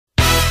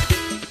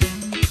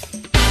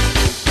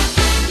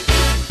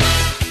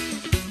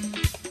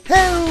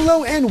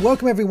Hello and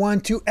welcome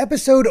everyone to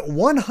episode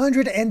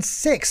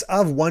 106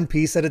 of One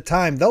Piece at a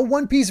Time, the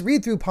One Piece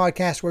read-through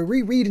podcast where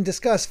we read and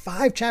discuss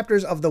 5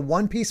 chapters of the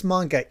One Piece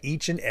manga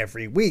each and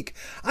every week.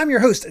 I'm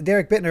your host,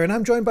 Derek Bittner, and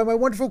I'm joined by my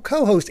wonderful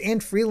co-host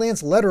and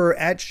freelance letterer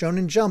at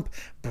Shonen Jump,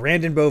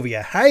 Brandon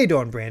Bovia. How you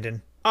doing,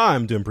 Brandon?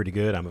 I'm doing pretty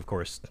good. I'm, of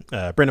course,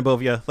 Brandon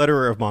Bovia,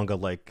 letterer of manga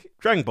like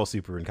Dragon Ball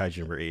Super and Kaiju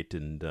number 8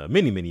 and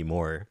many, many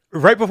more.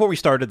 Right before we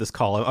started this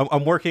call,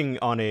 I'm working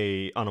on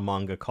a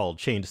manga called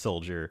Chained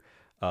Soldier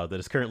that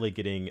is currently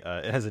getting,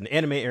 it has an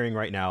anime airing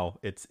right now.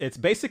 It's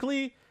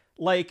basically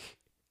like,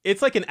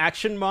 it's like an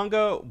action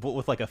manga, but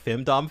with like a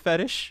femdom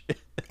fetish.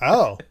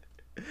 Oh.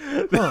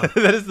 Huh.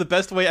 That is the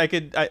best way I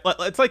could,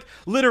 it's like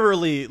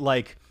literally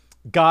like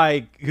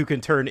guy who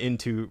can turn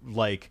into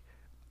like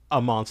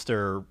a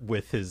monster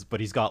with his,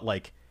 but he's got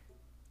like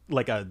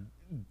a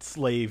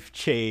slave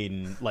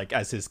chain like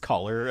as his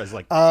collar, as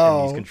like,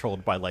 and he's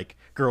controlled by like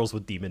girls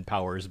with demon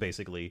powers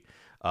basically.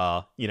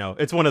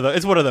 It's one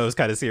of those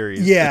kind of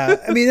series. Yeah,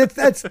 I mean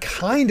that's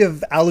kind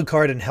of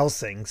Alucard and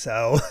Hellsing,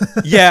 so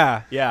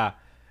yeah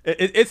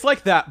it's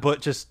like that,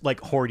 but just like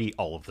horny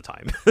all of the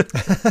time.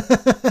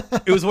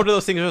 It was one of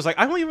those things where I was like,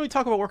 I don't even really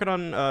talk about working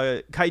on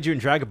Kaiju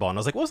and Dragon Ball, and I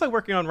was like, what was I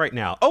working on right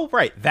now? Oh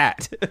right,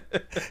 that.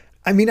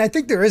 I mean, I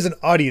think there is an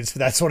audience for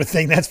that sort of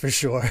thing, that's for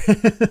sure.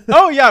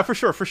 Oh yeah, for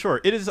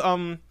sure. It is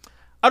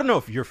I don't know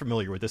if you're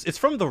familiar with this. It's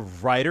from the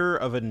writer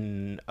of a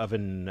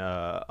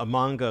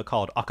manga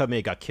called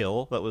Akame ga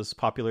Kill that was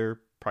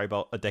popular probably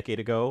about a decade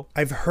ago.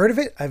 I've heard of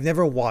it. I've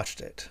never watched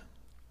it.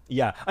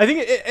 Yeah, I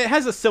think it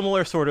has a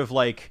similar sort of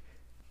like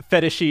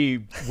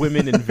fetishy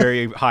women in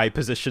very high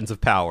positions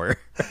of power.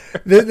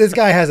 This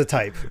guy has a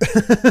type.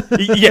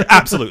 Yeah,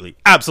 absolutely,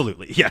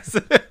 yes.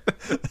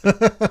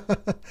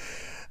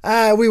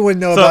 We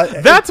wouldn't know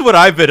about... That's what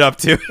I've been up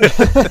to.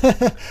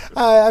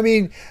 I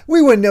mean,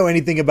 we wouldn't know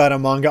anything about a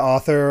manga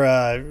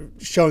author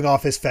showing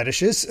off his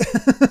fetishes.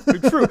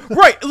 True.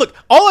 Right. Look,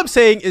 all I'm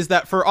saying is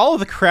that for all of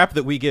the crap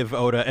that we give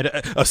Oda, and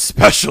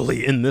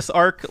especially in this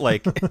arc,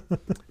 like,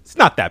 it's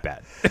not that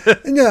bad.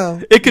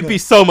 No. It could be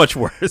so much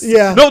worse.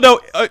 Yeah. No,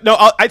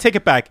 I take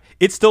it back.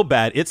 It's still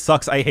bad. It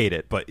sucks. I hate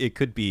it. But it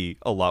could be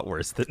a lot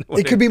worse than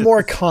what it could be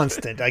more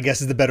constant, I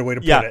guess is the better way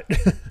to put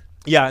it.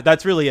 Yeah,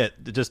 that's really it.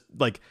 Just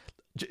like...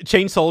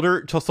 Chained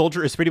Soldier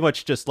is pretty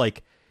much just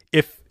like,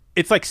 if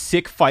it's like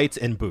sick fights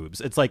and boobs.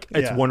 It's like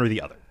it's one or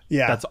the other.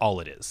 Yeah, that's all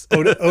it is.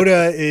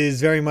 Oda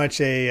is very much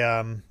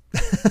a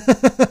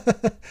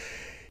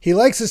he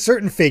likes a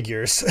certain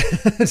figures,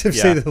 to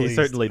say the least. He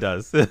certainly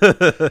does.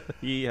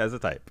 He has a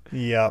type.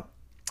 Yeah.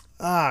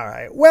 All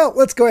right. Well,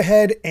 let's go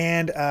ahead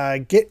and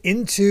get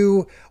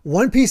into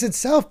One Piece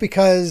itself,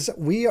 because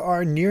we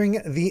are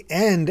nearing the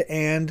end,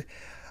 and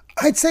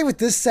I'd say with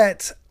this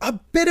set, a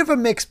bit of a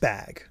mixed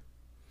bag.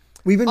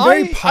 We've been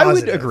very positive. I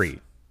would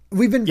agree.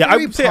 We've been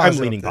very positive I'm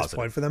leaning at this positive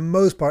point for the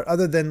most part,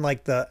 other than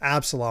like the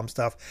Absalom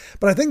stuff.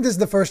 But I think this is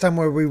the first time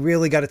where we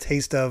really got a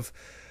taste of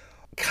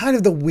kind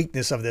of the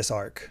weakness of this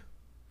arc.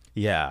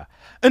 Yeah.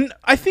 And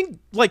I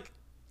think, like,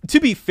 to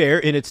be fair,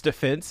 in its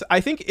defense,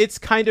 I think it's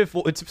kind of,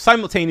 it's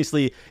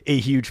simultaneously a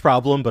huge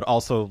problem, but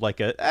also like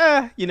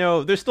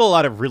there's still a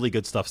lot of really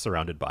good stuff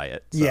surrounded by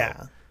it. So.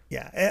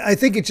 Yeah. I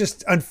think it's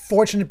just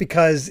unfortunate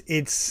because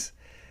it's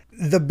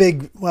the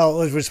big,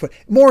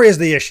 Mori is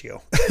the issue.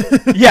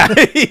 Yeah,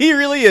 he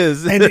really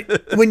is. And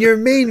when your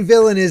main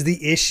villain is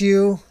the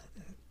issue,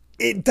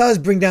 it does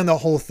bring down the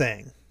whole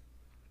thing.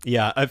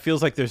 Yeah, it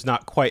feels like there's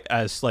not quite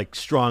as like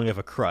strong of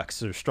a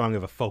crux or strong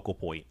of a focal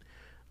point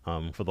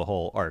for the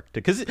whole arc,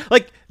 because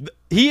like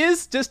he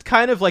is just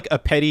kind of like a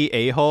petty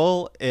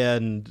a-hole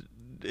and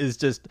is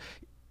just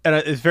in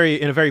a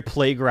very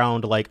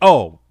playground, like,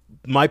 oh,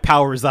 my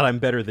power is that I'm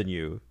better than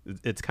you.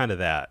 It's kind of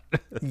that.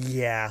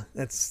 Yeah,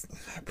 that's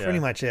pretty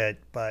much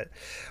it. But,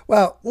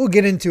 well, we'll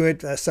get into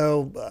it.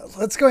 So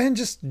let's go ahead and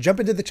just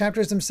jump into the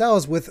chapters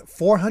themselves with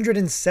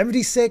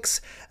 476,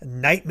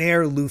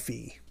 Nightmare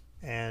Luffy.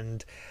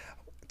 And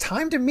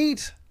time to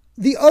meet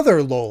the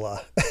other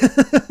Lola.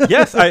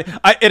 Yes, it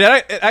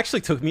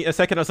actually took me a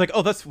second. I was like,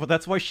 oh,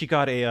 that's why she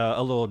got a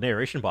little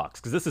narration box,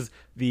 because this is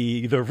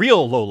the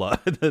real Lola,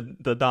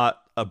 the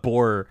not a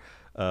boar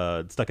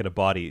stuck in a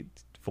body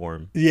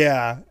form.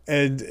 Yeah,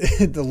 and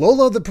the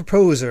Lola, the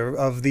proposer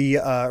of the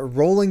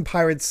Rolling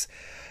Pirates,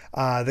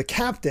 the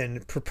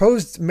captain,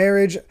 proposed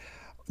marriage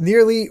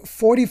nearly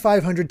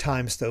 4,500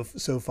 times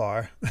so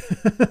far.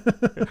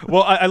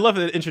 Well, I love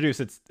that it introduced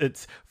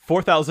it's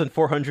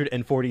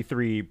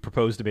 4,443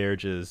 proposed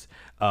marriages,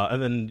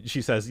 and then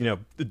she says,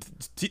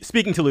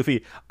 speaking to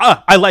Luffy,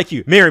 I like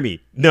you, marry me.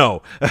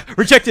 No,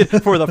 rejected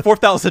for the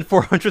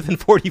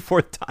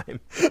 4,444th time.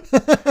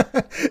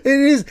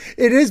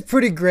 It is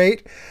pretty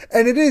great,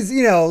 and it is,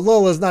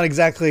 Lola's not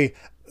exactly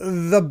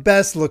the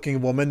best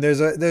looking woman.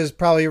 There's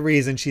probably a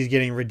reason she's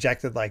getting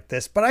rejected like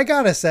this, but I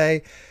gotta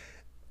say,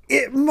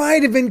 it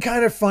might have been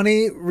kind of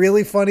funny,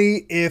 really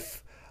funny,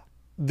 if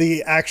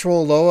the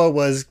actual Lola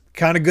was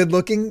kind of good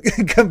looking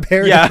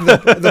compared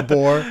to the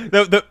boar.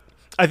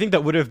 I think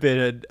that would have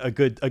been a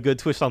good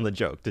twist on the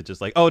joke, to just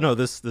like, oh no,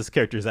 this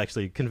character is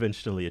actually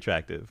conventionally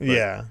attractive. But,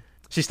 yeah.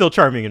 She's still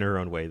charming in her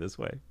own way this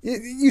way.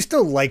 You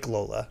still like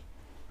Lola.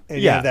 And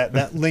Yeah. you have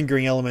that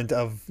lingering element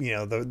of,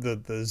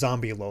 the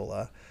zombie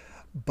Lola.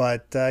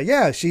 But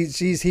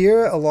she's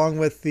here along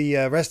with the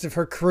rest of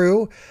her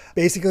crew,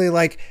 basically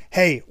like,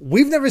 hey,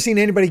 we've never seen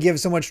anybody give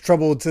so much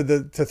trouble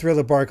to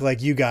Thriller Bark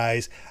like you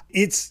guys.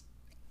 It's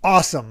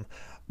awesome,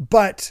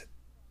 but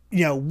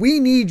we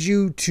need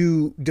you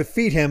to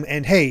defeat him.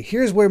 And hey,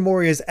 here's where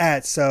Moria's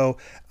at. So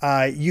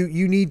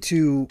you need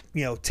to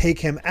take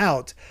him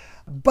out.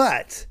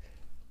 But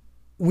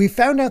we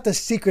found out the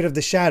secret of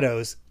the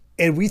shadows.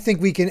 And we think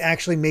we can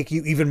actually make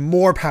you even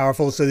more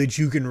powerful so that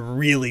you can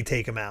really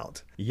take him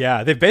out.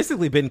 Yeah, they've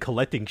basically been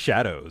collecting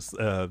shadows,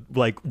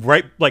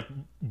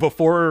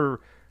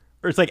 before,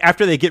 or it's like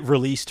after they get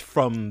released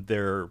from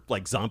their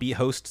like zombie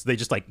hosts, they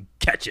just like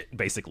catch it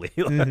basically.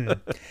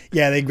 Mm-hmm.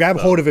 Yeah, they grab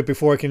hold of it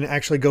before it can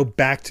actually go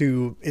back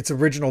to its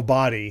original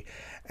body.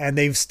 And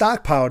they've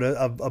stockpiled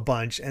a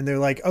bunch, and they're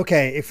like,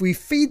 okay, if we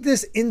feed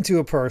this into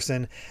a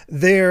person,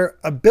 their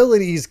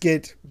abilities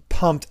get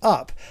pumped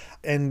up.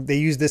 And they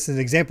use this as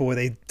an example where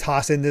they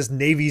toss in this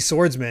Navy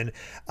swordsman,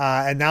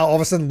 and now all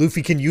of a sudden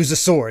Luffy can use a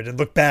sword and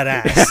look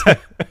badass.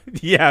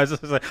 Yeah, I was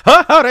just like,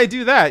 huh? How'd I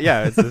do that?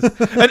 Yeah,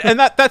 and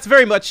that's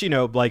very much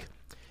like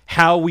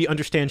how we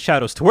understand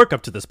shadows to work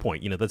up to this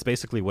point. That's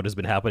basically what has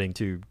been happening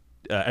to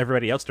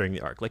everybody else during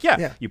the arc. Like,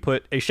 yeah, you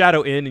put a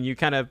shadow in, and you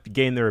kind of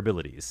gain their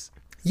abilities.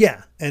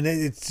 Yeah, and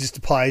it just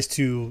applies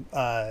to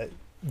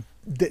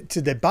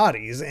their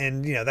bodies,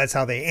 and that's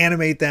how they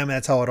animate them.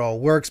 That's how it all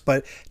works.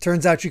 But it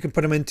turns out you can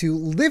put them into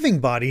living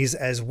bodies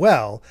as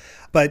well.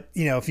 But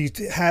if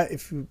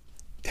you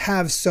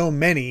have so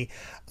many,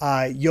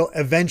 you'll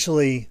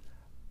eventually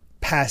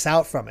pass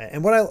out from it.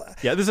 And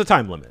there's a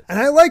time limit. And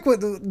I like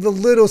what the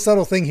little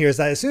subtle thing here is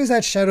that as soon as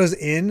that shadow's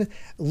in,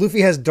 Luffy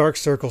has dark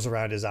circles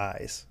around his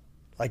eyes.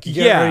 Like you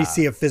can already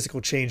see a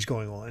physical change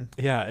going on.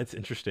 Yeah, it's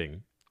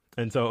interesting.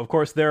 And so, of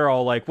course, they're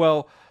all like,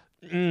 well,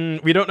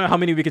 we don't know how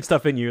many we can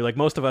stuff in you. Like,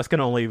 most of us can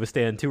only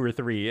withstand 2 or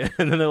 3. And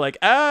then they're like,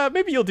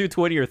 maybe you'll do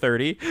 20 or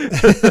 30.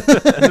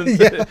 And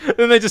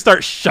then they just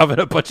start shoving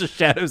a bunch of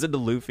shadows into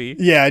Luffy.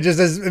 Yeah, just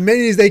as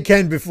many as they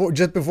can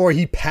before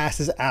he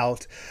passes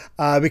out.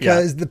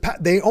 Because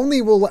it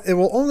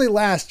will only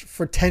last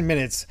for 10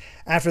 minutes.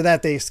 After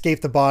that, they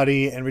escape the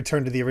body and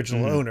return to the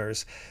original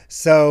owners.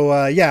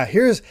 So,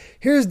 here's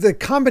the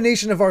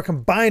combination of our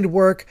combined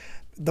work.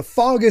 The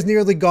fog is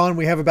nearly gone.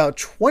 We have about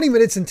 20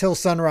 minutes until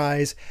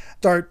sunrise.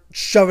 Start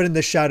shoving in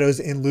the shadows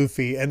in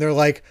Luffy. And they're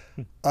like,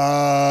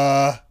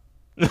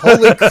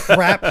 holy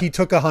crap, he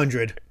took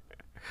 100.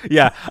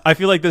 Yeah, I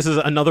feel like this is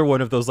another one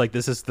of those, like,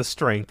 this is the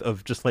strength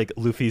of just, like,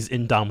 Luffy's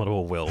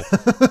indomitable will.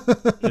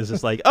 It's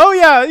just like,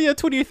 20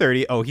 or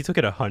 30. Oh, he took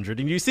it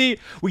 100. And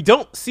we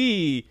don't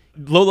see,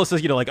 Lola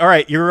says, all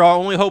right, you're our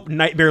only hope,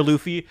 Nightmare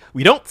Luffy.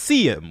 We don't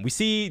see him. We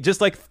see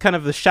just, like, kind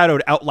of the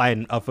shadowed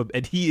outline of him,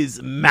 and he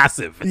is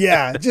massive.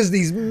 Yeah, just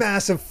these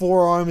massive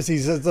forearms.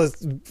 He's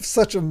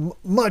such a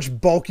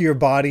much bulkier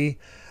body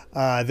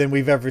than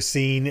we've ever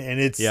seen, and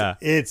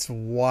it's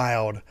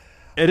wild.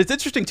 And it's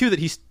interesting, too, that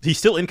he's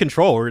still in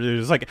control. Or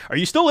it's like, are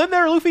you still in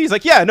there, Luffy? He's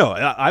like, yeah, no,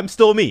 I'm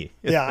still me.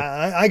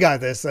 Yeah, I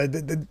got this.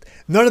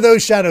 None of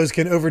those shadows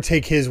can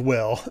overtake his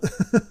will.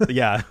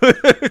 Yeah,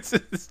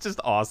 it's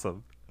just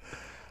awesome.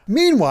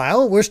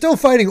 Meanwhile, we're still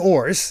fighting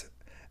Oars.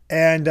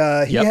 And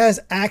he has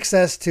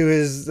access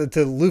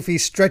to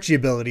Luffy's stretchy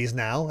abilities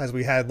now, as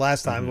we had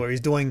last time, where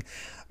he's doing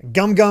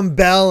Gum Gum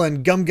Bell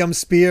and Gum Gum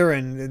Spear,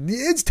 and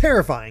it's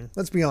terrifying.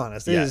 Let's be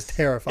honest. It is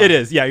terrifying. It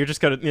is. Yeah, you're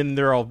just kind of, and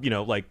they're all,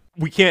 like,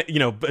 we can't,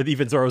 but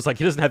even Zoro's like,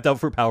 he doesn't have Devil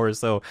Fruit powers,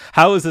 so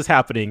how is this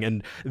happening?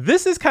 And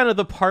this is kind of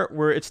the part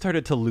where it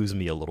started to lose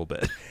me a little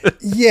bit.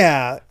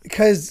 Yeah,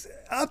 because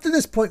up to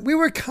this point, we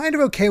were kind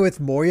of okay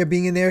with Moria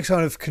being in there,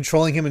 sort of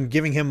controlling him and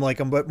giving him like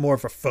a bit more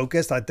of a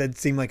focus. That did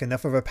seem like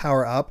enough of a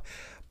power up.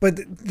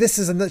 But this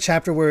is another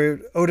chapter where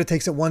Oda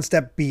takes it one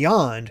step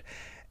beyond.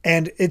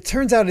 And it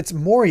turns out it's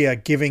Moria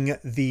giving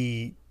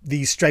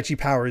these stretchy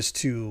powers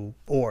to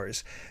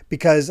Oars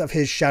because of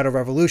his Shadow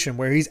Revolution,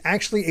 where he's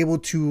actually able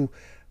to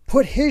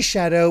put his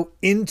shadow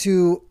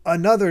into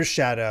another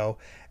shadow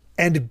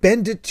and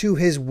bend it to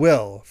his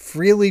will,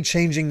 freely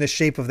changing the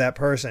shape of that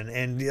person.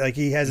 And like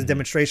he has a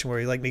demonstration where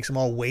he like makes them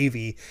all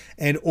wavy,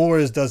 and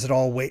Oars does it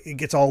all. It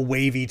gets all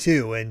wavy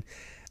too, and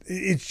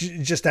it's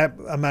just that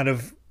amount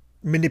of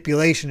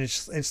manipulation.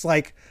 It's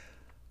like,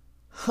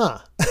 huh?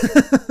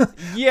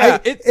 Yeah,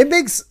 it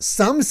makes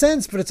some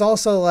sense, but it's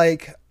also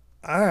like,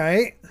 all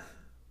right.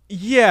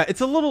 Yeah,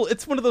 it's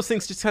one of those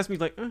things just has me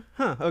like,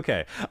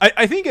 okay.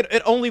 I think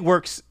it only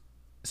works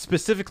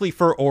specifically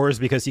for Oars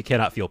because he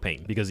cannot feel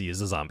pain because he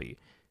is a zombie.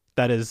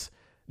 That is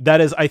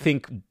I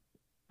think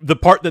the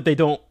part that they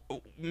don't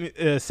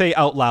say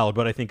out loud,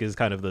 but I think is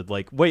kind of the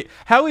like, wait,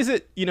 how is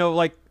it,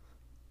 like,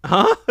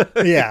 huh?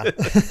 Yeah.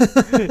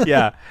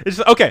 Yeah. It's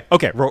just, okay.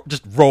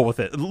 Just roll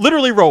with it.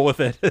 Literally roll with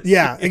it.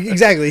 Yeah,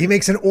 exactly. He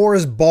makes an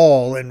Oars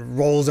ball and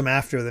rolls them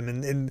after them.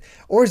 And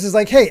Oars is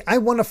like, hey, I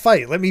want to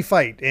fight. Let me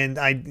fight. And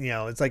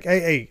it's like,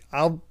 hey,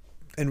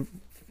 and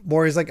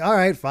Mori's like, all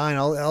right, fine.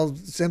 I'll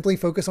simply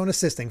focus on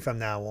assisting from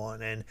now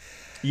on. And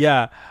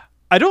Yeah.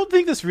 I don't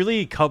think this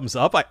really comes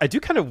up. I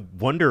do kind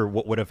of wonder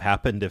what would have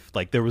happened if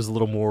like there was a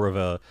little more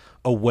of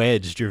a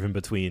wedge driven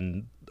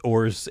between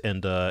Ors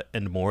and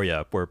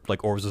Moria, where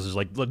like Ors was just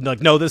like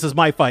no, this is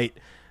my fight.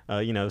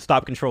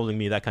 Stop controlling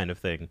me, that kind of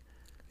thing.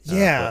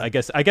 yeah, I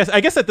guess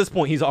at this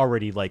point he's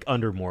already like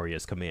under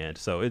Moria's command.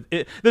 So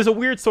there's a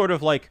weird sort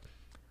of like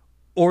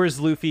Ors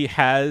Luffy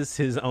has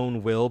his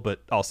own will,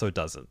 but also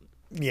doesn't.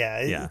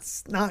 yeah,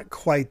 it's not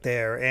quite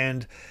there.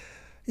 And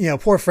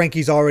poor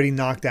Frankie's already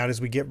knocked out as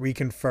we get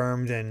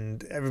reconfirmed,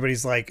 and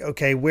everybody's like,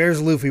 okay,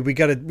 where's Luffy? We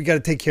gotta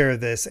take care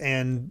of this.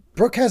 And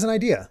Brook has an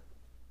idea.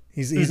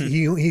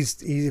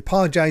 He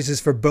apologizes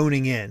for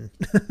boning in.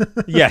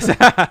 Yes.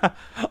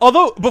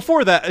 Although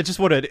before that, I just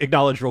want to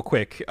acknowledge real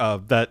quick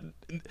that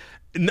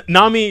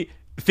Nami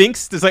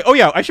thinks it's like, oh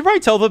yeah, I should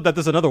probably tell them that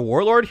there's another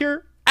warlord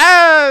here. We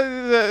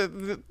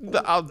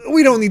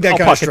don't need that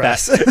kind of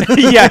stress.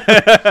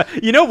 Yeah.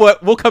 You know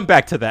what? We'll come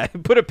back to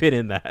that. Put a pin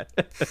in that.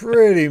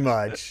 Pretty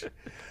much.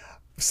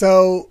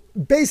 So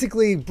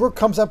basically, Brook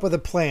comes up with a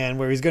plan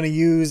where he's going to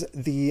use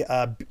the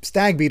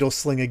stag beetle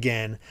sling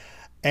again.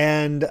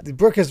 And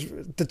Brook is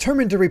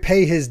determined to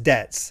repay his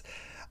debts.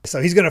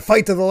 So he's going to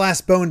fight to the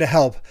last bone to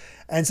help.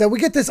 And so we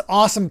get this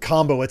awesome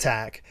combo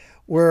attack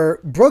where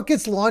Brook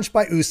gets launched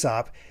by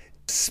Usopp,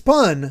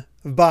 spun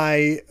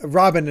by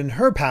Robin and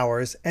her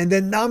powers, and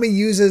then Nami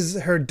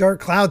uses her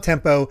Dark Cloud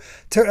tempo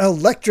to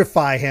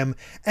electrify him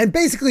and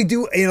basically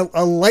do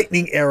a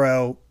lightning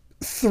arrow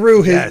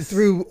through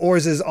through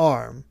Orz's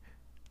arm.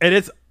 And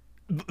it's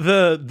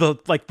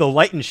the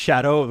light and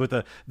shadow with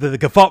the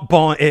gavant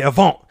bon et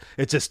avant.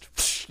 It just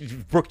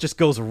Brook just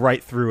goes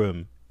right through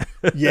him.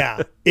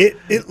 Yeah,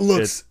 it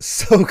looks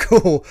so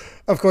cool.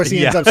 Of course,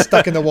 he ends up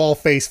stuck in the wall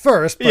face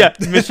first. But yeah,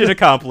 mission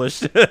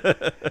accomplished.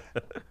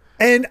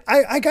 And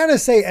I gotta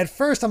say, at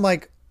first I'm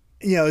like,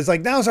 it's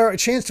like, now's our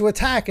chance to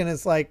attack, and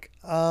it's like,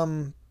 we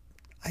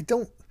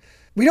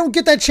don't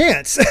get that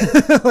chance.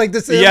 Like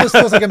this, it almost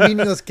feels like a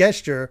meaningless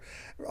gesture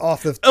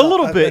off the a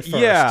little bit,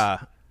 yeah.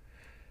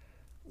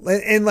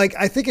 And like,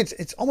 I think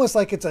it's almost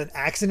like it's an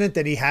accident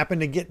that he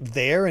happened to get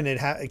there, and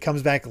it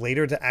comes back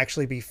later to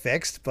actually be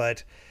fixed,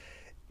 but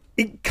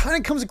it kind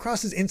of comes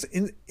across as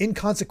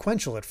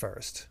inconsequential at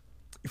first.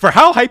 For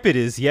how hype it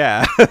is,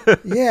 yeah.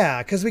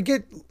 Yeah, because we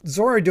get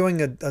Zoro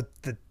doing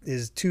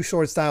his Too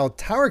Short style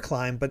tower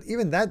climb, but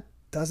even that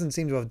doesn't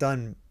seem to have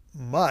done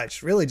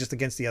much, really just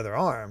against the other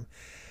arm.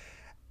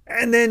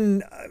 And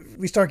then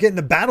we start getting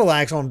the battle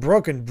axe on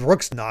Brook, and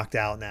Brook's knocked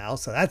out now,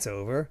 so that's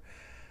over.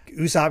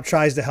 Usopp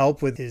tries to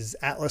help with his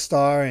Atlas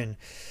Star, and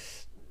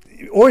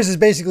Oars is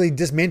basically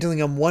dismantling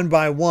him one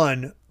by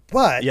one,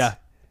 but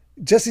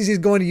just as he's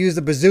going to use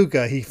the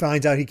bazooka, he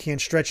finds out he can't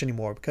stretch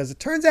anymore, because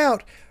it turns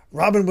out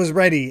Robin was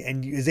ready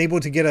and is able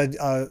to get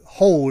a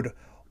hold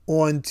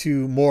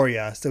onto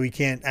Moria, so he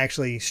can't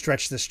actually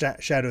stretch the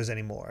shadows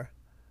anymore.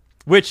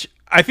 Which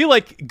I feel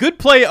like good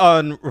play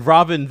on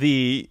Robin,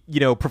 the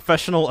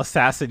professional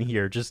assassin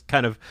here. Just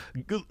kind of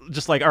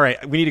just like, all right,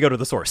 we need to go to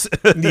the source.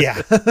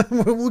 Yeah,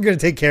 we're gonna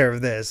take care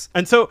of this.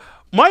 And so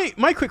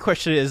my quick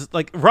question is,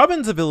 like,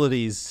 Robin's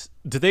abilities,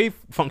 do they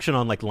function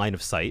on like line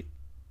of sight?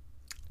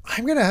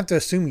 I'm gonna have to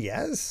assume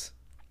yes.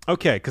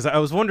 Okay, because I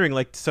was wondering,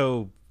 like,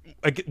 so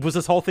was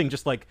this whole thing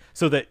just like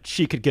so that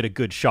she could get a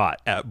good shot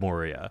at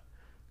Moria?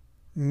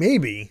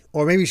 Maybe,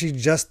 or maybe she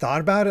just thought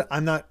about it.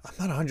 I'm not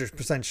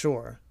 100%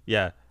 sure.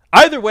 Yeah.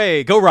 Either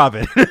way, go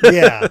Robin.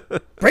 Yeah.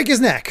 Break his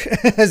neck,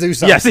 as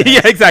Usopp says.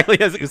 Yeah,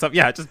 exactly. As Usopp.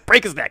 Yeah, just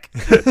break his neck.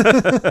 We do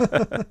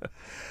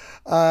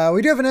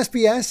have an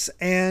SBS,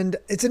 and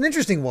it's an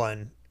interesting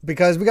one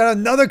because we got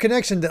another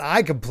connection that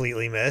I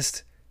completely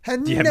missed.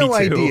 Had no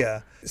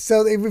idea.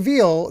 So they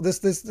reveal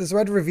this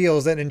Red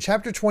reveals that in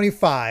chapter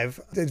 25,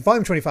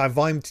 volume 25,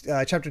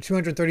 chapter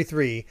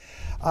 233,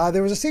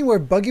 there was a scene where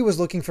Buggy was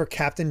looking for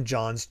Captain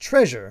John's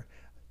treasure.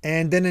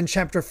 And then in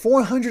chapter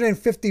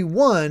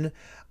 451,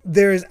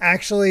 there is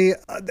actually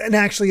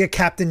a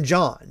Captain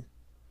John.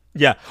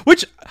 Yeah,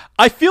 which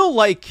I feel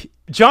like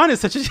John is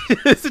such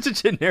a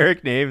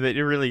generic name that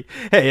you really,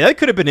 hey, that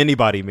could have been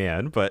anybody,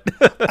 man. But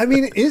I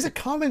mean, it is a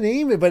common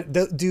name, but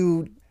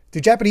do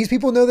Japanese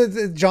people know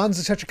that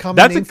John's such a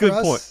common name for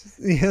us? That's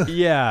a good point.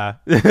 Yeah.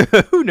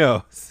 Who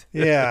knows?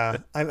 Yeah.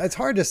 It's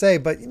hard to say,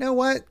 but you know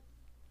what?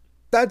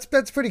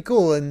 That's pretty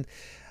cool. And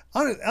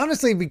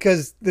honestly,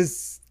 because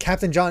this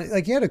Captain John,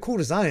 like, he had a cool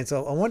design,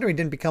 so I wonder he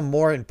didn't become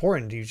more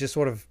important. He was just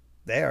sort of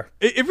there.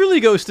 It really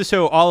goes to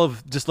show all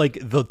of just like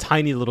the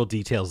tiny little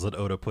details that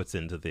Oda puts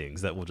into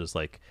things that will just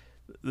like,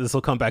 this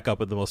will come back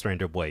up in the most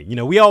random way.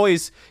 We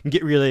always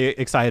get really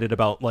excited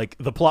about like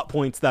the plot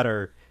points that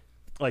are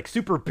like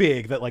super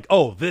big, that like,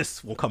 oh,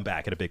 this will come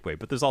back in a big way,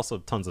 but there's also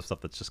tons of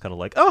stuff that's just kind of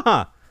like,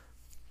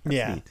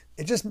 yeah, neat.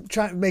 It just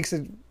makes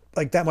it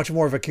like that much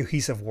more of a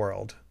cohesive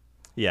world.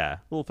 Yeah,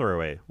 little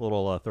throwaway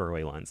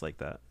lines like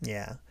that.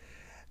 Yeah.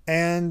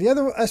 And the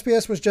other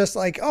SBS was just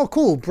like, oh,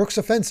 cool, Brook's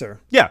a fencer.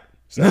 Yeah.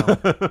 So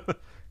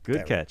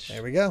good catch.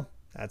 There we go.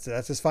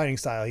 That's his fighting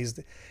style. He's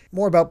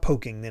more about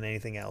poking than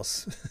anything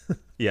else.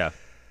 Yeah.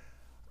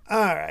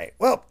 All right.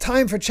 Well,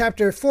 time for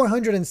chapter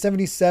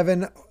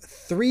 477,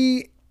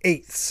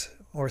 3/8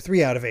 or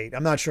 3 out of 8.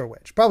 I'm not sure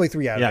which. Probably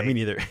 3 out of 8. Yeah, me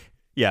neither.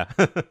 Yeah.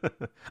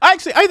 I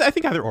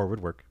think either or would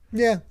work.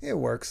 Yeah, it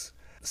works.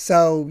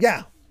 So,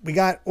 yeah, we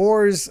got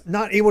Oars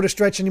not able to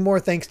stretch anymore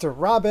thanks to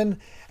Robin.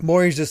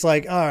 Mori's just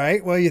like, all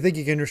right, well, you think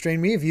you can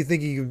restrain me? If you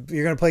think you're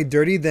going to play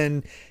dirty,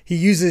 then he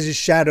uses his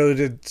shadow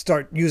to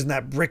start using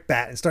that brick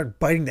bat and start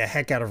biting the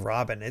heck out of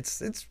Robin.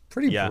 It's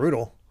pretty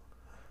brutal.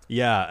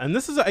 Yeah, and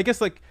this is, I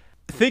guess, like,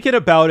 thinking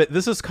about it,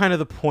 this is kind of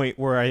the point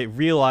where I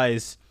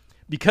realize,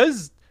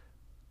 because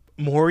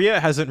Moria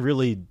hasn't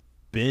really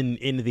been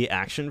in the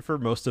action for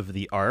most of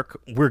the arc,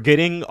 we're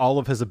getting all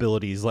of his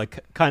abilities, like,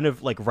 kind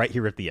of, like, right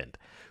here at the end,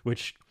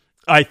 which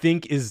I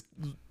think is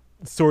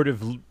sort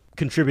of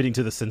contributing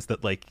to the sense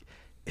that, like,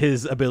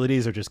 his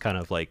abilities are just kind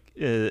of like,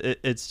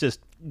 it's just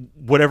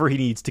whatever he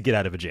needs to get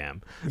out of a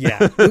jam.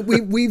 Yeah,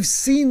 we've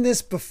seen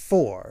this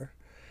before.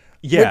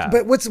 Yeah.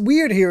 But what's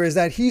weird here is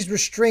that he's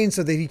restrained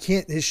so that he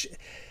can't,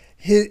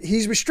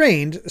 he's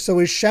restrained so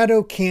his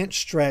shadow can't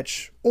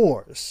stretch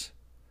Oars.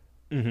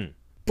 Mm-hmm.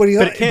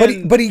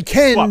 But he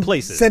can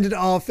places. Send it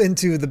off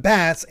into the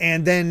bats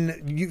and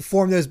then you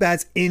form those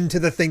bats into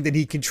the thing that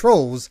he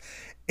controls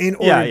in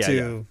order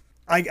to.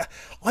 Yeah.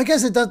 I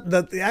guess it does.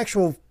 The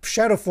actual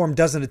shadow form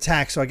doesn't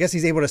attack, so I guess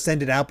he's able to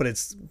send it out. But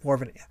it's more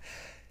of an.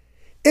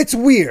 It's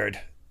weird.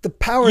 The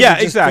powers are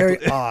just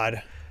very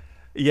odd.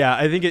 Yeah,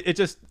 I think it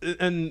just,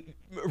 and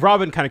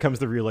Robin kind of comes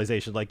to the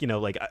realization, like, you know,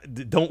 like,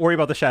 don't worry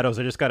about the shadows.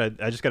 I just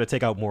gotta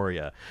take out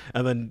Moria,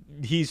 and then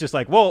he's just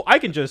like, well, I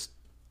can just,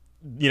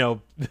 you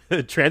know,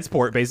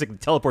 transport, basically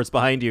teleports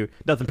behind you.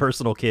 Nothing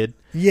personal, kid.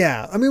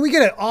 Yeah, I mean, we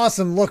get an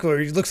awesome look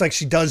where it looks like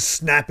she does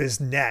snap his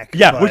neck.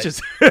 Yeah, which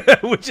is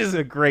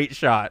a great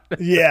shot.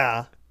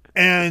 Yeah,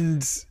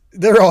 and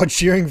they're all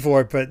cheering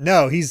for it, but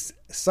no,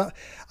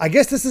 I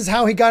guess this is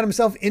how he got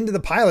himself into the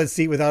pilot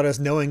seat without us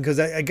knowing, because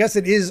I guess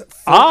it is.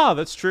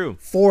 That's true.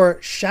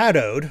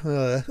 Foreshadowed.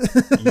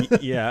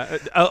 Yeah.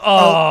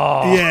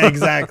 Yeah,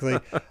 exactly.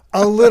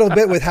 A little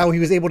bit with how he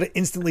was able to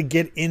instantly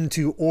get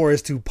into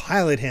Oars to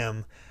pilot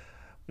him,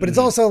 but it's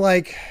also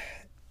like,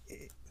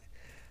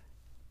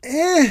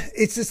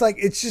 it's just like,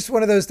 it's just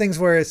one of those things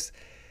where it's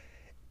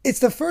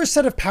the first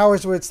set of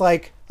powers where it's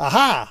like,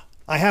 aha,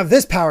 I have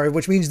this power,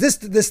 which means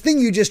this thing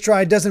you just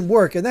tried doesn't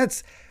work, and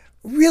that's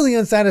really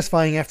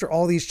unsatisfying after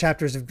all these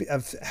chapters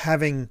of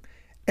having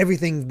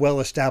everything well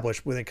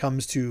established when it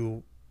comes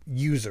to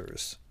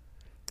users.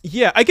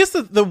 Yeah, I guess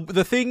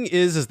the thing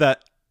is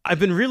that I've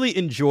been really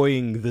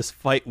enjoying this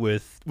fight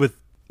with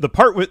the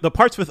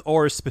parts with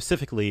Oars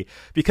specifically,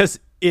 because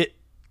it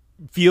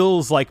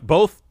feels like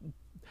both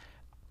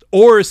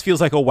Oars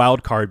feels like a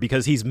wild card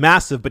because he's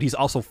massive, but he's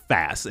also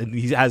fast, and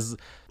he has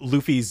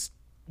Luffy's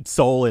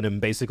soul in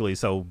him, basically.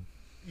 So,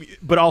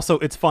 but also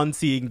it's fun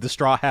seeing the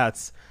Straw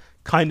Hats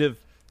kind of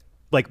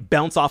like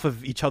bounce off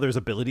of each other's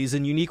abilities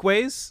in unique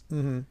ways.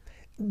 Mm-hmm.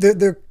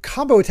 They're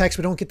combo attacks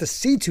we don't get to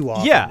see too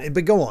often. Yeah,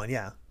 but go on.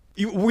 Yeah,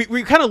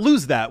 we kind of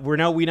lose that.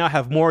 We now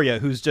have Moria,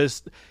 who's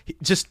just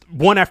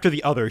one after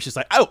the other. She's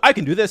like, oh, I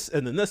can do this,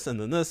 and then this, and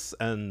then this,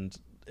 and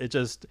it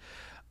just.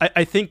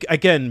 I think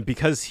again,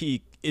 because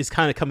he is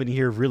kind of coming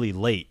here really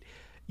late.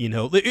 You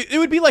know, it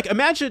would be like,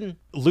 imagine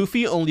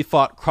Luffy only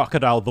fought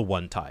Crocodile the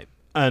one time,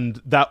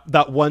 and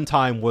that one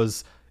time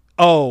was,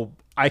 oh,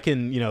 I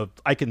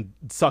can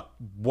suck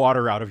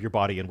water out of your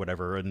body and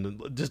whatever,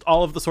 and just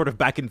all of the sort of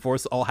back and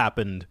forth all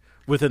happened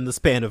within the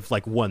span of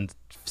like one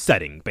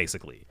setting,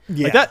 basically.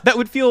 Yeah, like that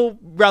would feel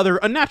rather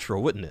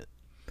unnatural, wouldn't it?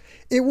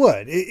 It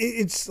would.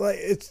 It's like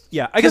it's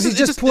I guess he's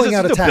just pulling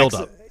out attacks,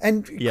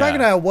 and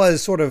Crocodile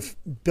was sort of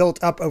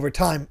built up over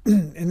time.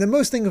 And the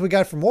most things we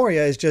got from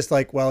Moria is just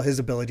like, well, his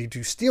ability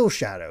to steal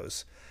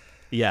shadows.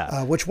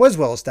 Yeah, which was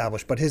well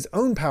established, but his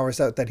own power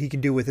set that he can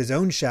do with his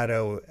own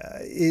shadow,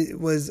 it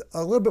was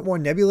a little bit more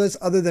nebulous,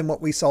 other than what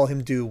we saw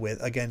him do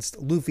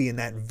against Luffy in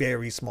that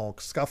very small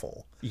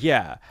scuffle.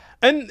 Yeah,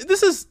 and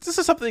this is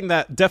something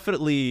that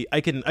definitely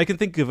I can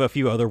think of a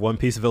few other One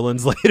Piece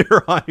villains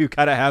later on who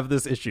kind of have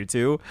this issue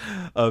too,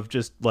 of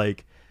just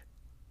like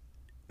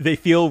they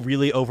feel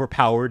really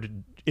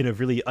overpowered in a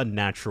really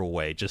unnatural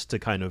way, just to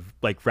kind of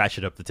like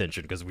ratchet up the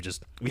tension, because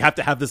we have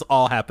to have this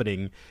all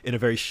happening in a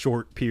very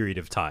short period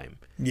of time.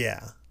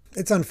 Yeah,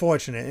 it's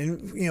unfortunate,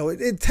 and you know, it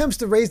attempts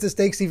to raise the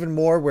stakes even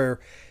more,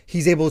 where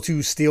he's able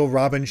to steal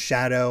Robin's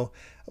shadow,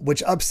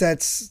 which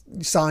upsets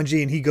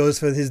Sanji, and he goes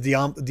for his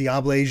Diable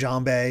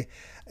Jambe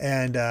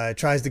and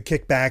tries to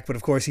kick back, but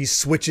of course he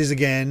switches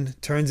again,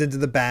 turns into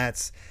the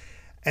bats,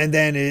 and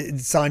then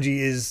Sanji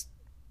is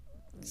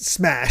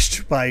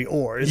smashed by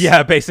Oars.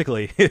 Yeah,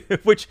 basically,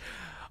 which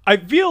I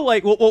feel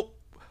like, well,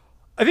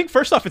 I think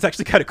first off, it's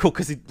actually kind of cool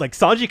because like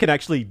Sanji can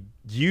actually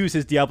use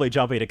his Diable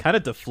Jambe to kind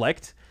of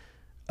deflect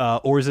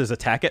Oars'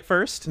 attack at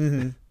first.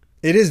 Mm-hmm.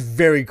 It is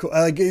very cool.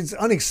 Like, it's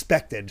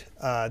unexpected.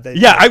 I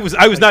was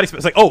not expecting.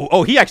 It's like,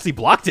 oh, he actually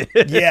blocked it.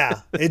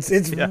 Yeah,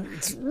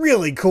 it's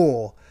really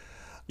cool.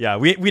 Yeah,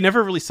 we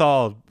never really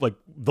saw, like,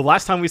 the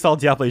last time we saw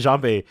Diable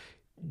Jambe,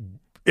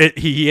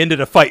 he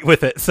ended a fight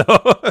with it. So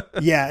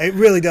Yeah, it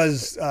really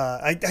does.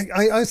 I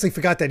honestly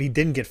forgot that he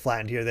didn't get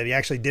flattened here, that he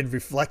actually did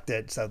reflect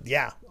it. So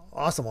yeah,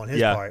 awesome on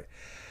his part.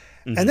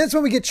 Mm-hmm. And that's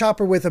when we get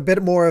Chopper with a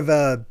bit more of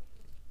a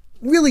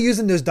really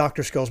using those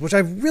doctor skills, which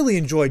I've really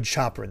enjoyed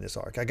Chopper in this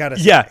arc. I gotta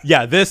say.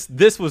 Yeah.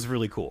 This was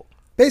really cool.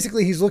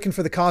 Basically, he's looking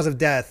for the cause of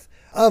death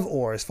of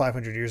Ors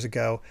 500 years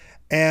ago.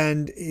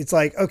 And it's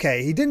like,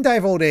 okay, he didn't die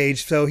of old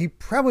age, so he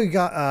probably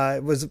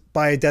was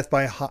by a death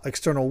by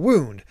external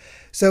wound.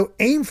 So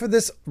aim for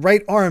this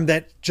right arm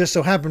that just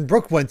so happened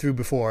Brooke went through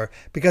before,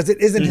 because it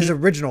isn't his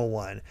original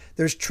one.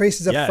 There's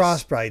traces of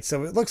frostbite,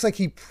 so it looks like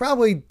he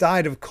probably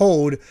died of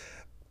cold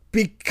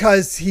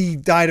because he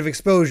died of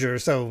exposure.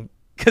 So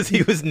because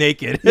he was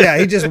naked. Yeah,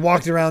 he just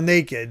walked around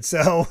naked.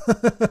 So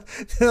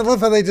I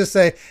love how they just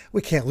say,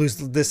 we can't lose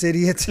this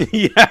idiot.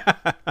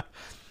 Yeah.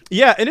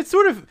 Yeah, and it's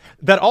sort of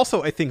that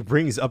also I think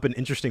brings up an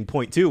interesting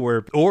point too,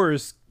 where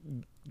Ors,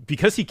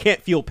 because he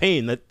can't feel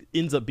pain, that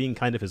ends up being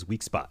kind of his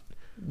weak spot.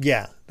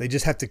 Yeah, they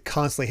just have to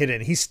constantly hit it.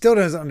 And he still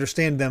doesn't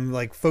understand them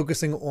like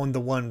focusing on the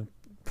one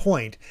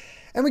point.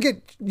 And we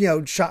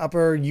get,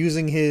 Chopper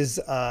using his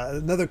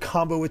another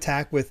combo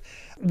attack with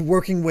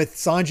working with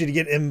Sanji to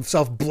get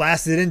himself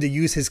blasted in to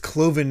use his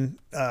Cloven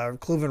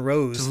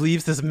Rose. Just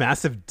leaves this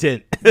massive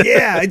dent.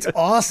 Yeah, it's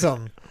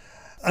awesome.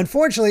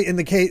 Unfortunately, in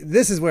the case,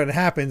 this is where it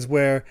happens,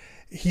 where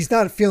he's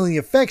not feeling the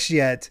effects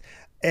yet,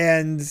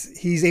 and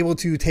he's able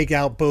to take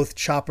out both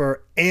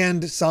Chopper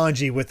and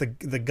Sanji with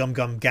the Gum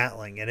Gum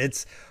Gatling, and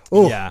it's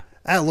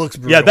that looks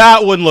brutal. Yeah,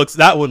 that one looks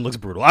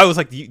brutal. I was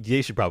like,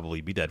 they should probably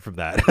be dead from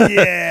that.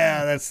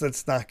 Yeah,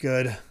 that's not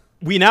good.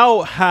 We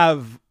now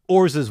have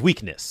Ors's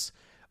weakness,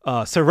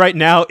 so right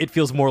now it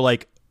feels more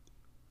like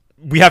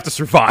we have to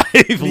survive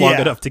long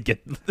enough to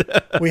get.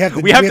 We have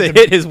to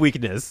hit his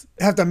weakness.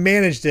 Have to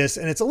manage this,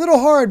 and it's a little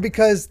hard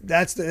because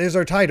there's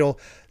our title.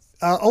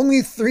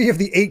 Only 3 of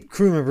the 8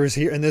 crew members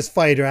here in this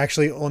fight are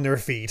actually on their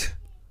feet.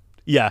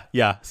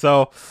 Yeah.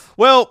 So,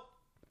 well,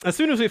 as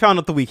soon as we found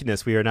out the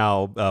weakness, we are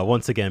now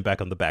once again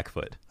back on the back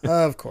foot.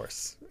 Of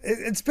course,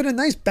 it's been a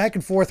nice back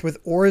and forth with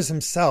Ors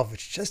himself.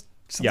 It's just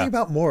something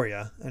about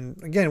Moria,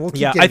 and again, we'll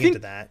keep getting into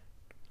that.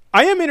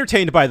 I am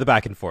entertained by the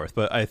back and forth,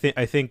 but I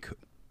think.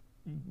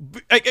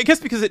 I guess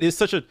because it is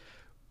such a.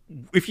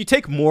 If you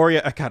take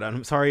Moria, God,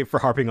 I'm sorry for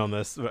harping on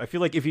this. I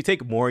feel like if you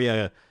take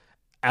Moria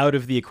out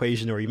of the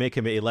equation, or you make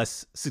him a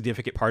less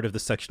significant part of the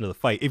section of the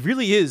fight, it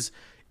really is.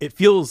 It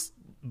feels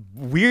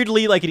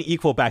weirdly like an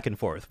equal back and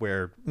forth,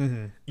 where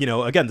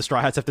again, the Straw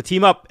Hats have to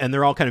team up, and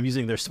they're all kind of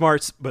using their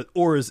smarts. But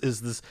Ors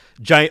is this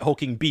giant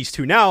hulking beast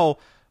who now,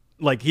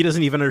 like, he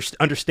doesn't even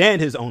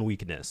understand his own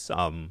weakness.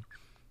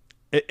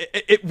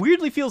 It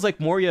weirdly feels like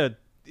Moria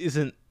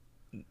isn't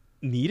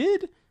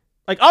needed.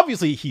 Like,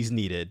 obviously he's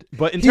needed,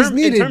 but but he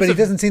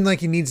doesn't seem like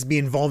he needs to be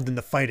involved in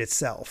the fight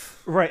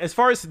itself. Right. As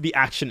far as the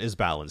action is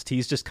balanced,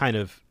 he's kind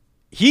of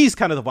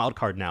the wild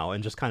card now,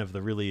 and just kind of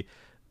the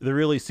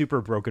really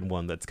super broken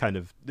one. That's kind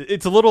of,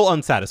 it's a little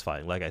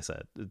unsatisfying. Like I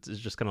said, it's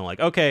just kind of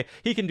like, okay,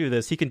 he can do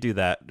this, he can do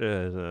that.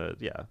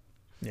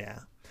 Yeah.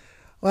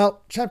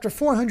 Well, chapter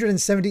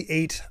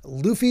 478,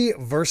 Luffy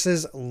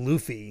versus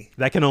Luffy.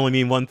 That can only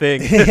mean one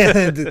thing.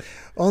 And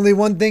only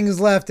one thing is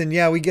left. And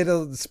yeah, we get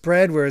a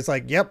spread where it's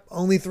like, yep,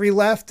 only 3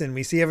 left. And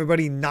we see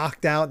everybody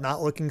knocked out,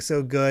 not looking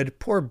so good.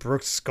 Poor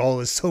Brooke's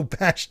skull is so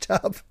bashed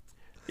up.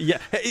 Yeah,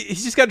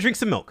 he's just got to drink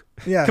some milk.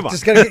 Yeah, come on.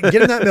 Just got to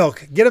get him that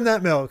milk. Get him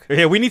that milk.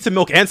 Yeah, we need some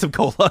milk and some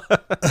cola.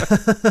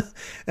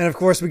 And of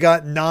course, we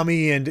got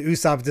Nami and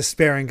Usopp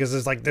despairing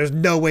because there's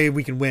no way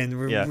we can win.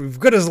 We've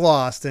good as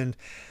lost. And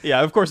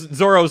yeah, of course,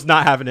 Zoro's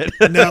not having it.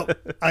 No,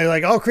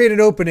 I'll create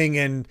an opening.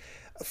 And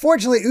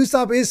fortunately,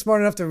 Usopp is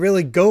smart enough to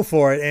really go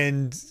for it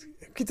and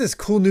get this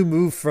cool new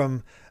move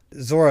from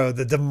Zoro,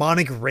 the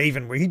demonic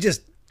raven, where he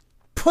just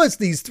puts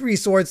these 3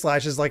 sword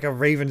slashes like a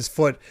raven's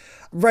foot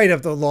right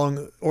up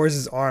along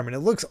Ors's arm, and it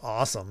looks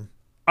awesome.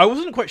 I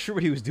wasn't quite sure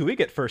what he was doing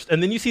at first,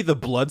 and then you see the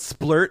blood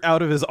splurt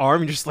out of his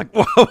arm, and you're just like,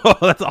 whoa,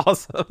 that's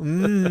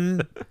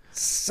awesome.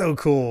 So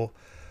cool.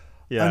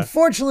 Yeah.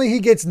 Unfortunately, he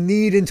gets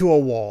kneed into a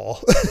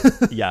wall.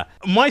 Yeah.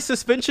 My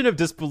suspension of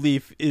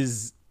disbelief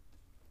is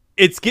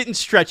it's getting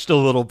stretched a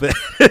little bit.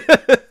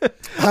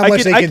 How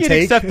much they can take? I can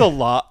accept a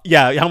lot.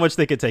 Yeah, how much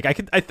they can take. I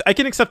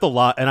can accept a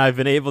lot, and I've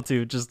been able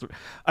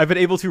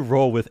to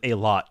roll with a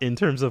lot in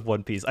terms of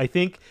One Piece. I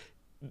think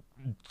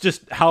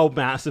just how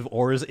massive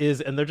Ors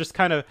is, and they're just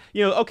kind of,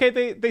 okay,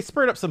 they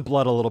spurt up some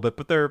blood a little bit,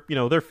 but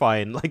they're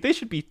fine. Like, they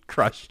should be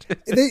crushed.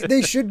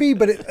 they should be,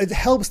 but it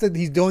helps that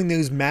he's doing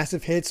those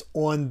massive hits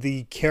on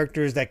the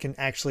characters that can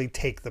actually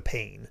take the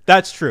pain.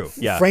 That's true.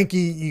 Yeah. Frankie,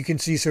 you can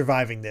see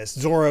surviving this.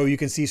 Zoro, you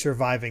can see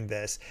surviving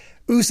this.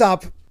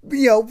 Usopp,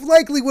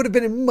 likely would have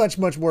been in much,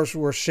 much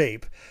worse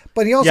shape,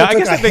 but he also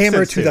took a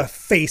hammer to the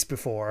face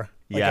before.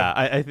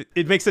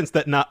 It makes sense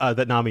that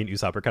that Nami and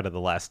Usopp are kind of the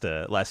last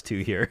 2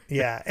 here.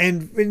 Yeah,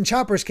 and in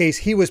Chopper's case,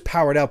 he was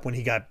powered up when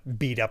he got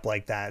beat up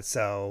like that.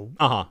 So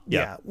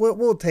yeah,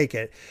 we'll take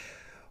it.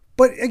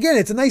 But again,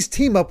 it's a nice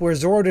team up where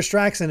Zoro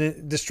distracts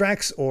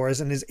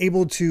Ors and is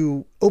able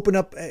to open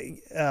up an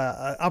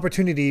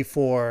opportunity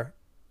for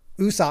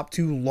Usopp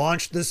to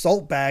launch the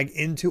salt bag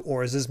into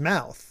Orz's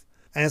mouth.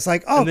 And it's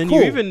like, oh, and then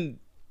cool.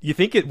 you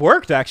think it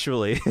worked,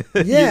 actually.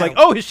 Yeah. You're like,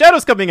 oh, his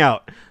shadow's coming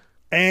out.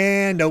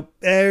 And nope,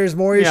 there's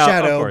Moria's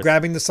shadow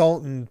grabbing the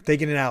salt and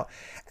taking it out.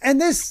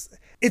 And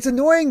it's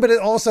annoying, but it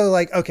also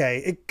like,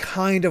 okay, it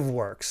kind of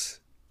works.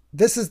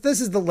 This is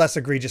the less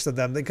egregious of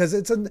them because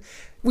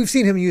we've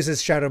seen him use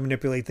his shadow to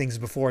manipulate things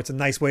before. It's a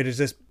nice way to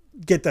just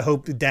get the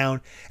hope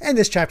down. And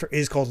this chapter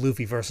is called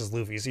Luffy versus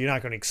Luffy, so you're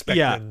not going to expect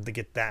them to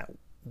get that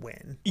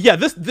win. Yeah,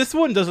 this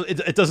one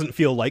doesn't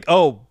feel like,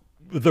 oh,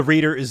 the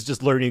reader is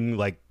just learning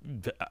like,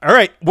 all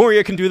right,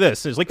 Moria can do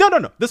this. It's like,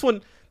 no.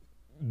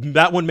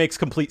 That one makes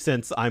complete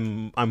sense.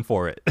 I'm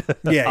for it.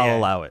 I'll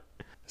allow it.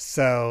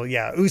 So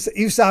yeah,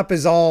 Usopp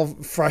is all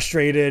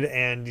frustrated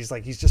and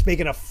he's just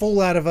making a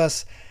fool out of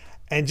us.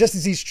 And just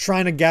as he's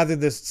trying to gather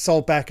this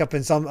salt back up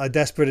in a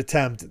desperate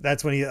attempt,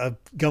 that's when a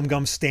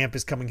Gum stamp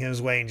is coming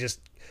his way and just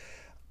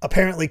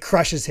apparently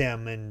crushes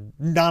him. And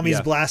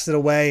Nami's blasted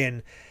away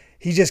and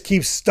he just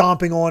keeps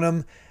stomping on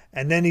him.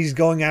 And then he's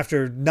going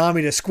after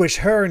Nami to squish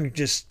her and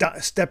just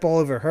step all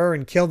over her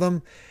and kill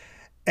them.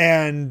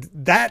 And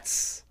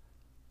that's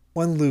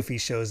when Luffy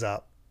shows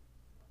up.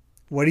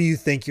 What do you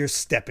think you're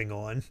stepping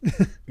on?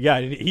 Yeah,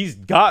 he's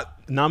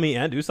got Nami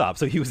and Usopp,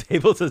 so he was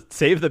able to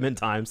save them in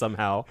time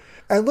somehow.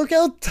 And look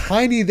how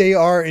tiny they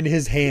are in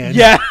his hand.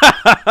 Yeah,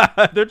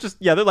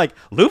 they're like,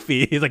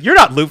 Luffy. He's like, you're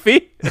not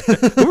Luffy.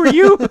 Who are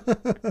you?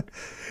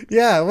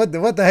 Yeah, what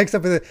the heck's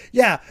up with it?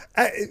 Yeah,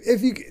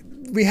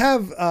 we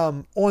have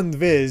on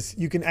Viz,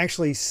 you can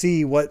actually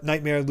see what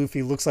Nightmare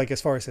Luffy looks like as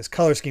far as his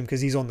color scheme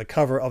because he's on the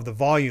cover of the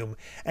volume,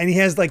 and he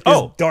has like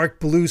this dark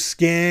blue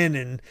skin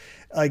and.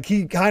 Like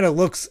he kind of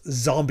looks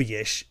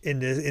zombie-ish in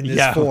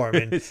this form,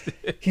 and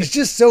he's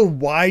just so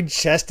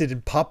wide-chested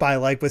and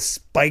Popeye-like with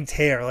spiked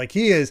hair. Like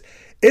it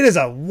is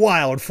a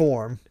wild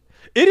form.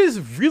 It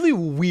is really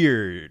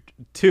weird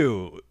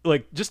too.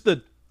 Like just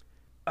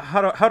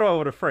how do I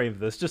want to frame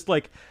this? Just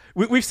like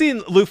we've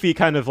seen Luffy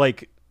kind of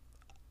like,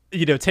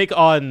 take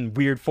on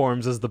weird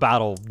forms as the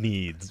battle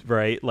needs,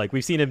 right? Like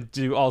we've seen him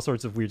do all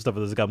sorts of weird stuff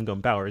with his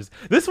Gum powers.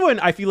 This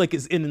one I feel like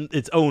is in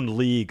its own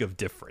league of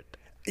different.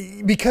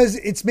 Because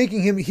it's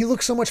making he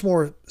looks so much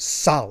more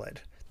solid.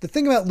 The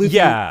thing about Luffy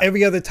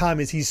every other time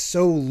is he's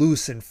so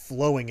loose and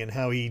flowing in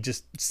how he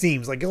just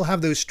seems. Like he'll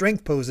have those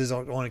strength poses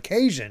on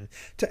occasion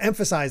to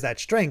emphasize that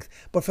strength.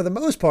 But for the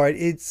most part,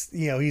 it's,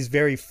 he's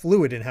very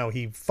fluid in how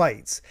he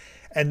fights.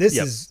 And this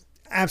is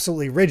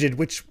absolutely rigid,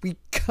 which we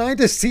kind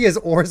of see as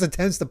Oars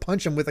attempts to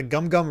punch him with a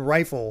Gum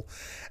rifle.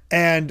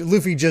 And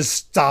Luffy just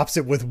stops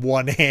it with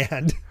one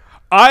hand.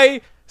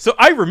 So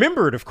I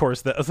remembered, of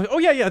course, that I was like, oh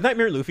yeah,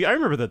 Nightmare Luffy. I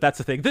remember that's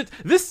the thing.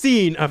 This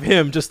scene of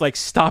him just like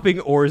stopping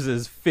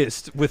Orz's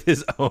fist with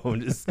his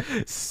own is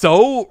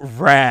so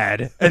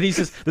rad. And he's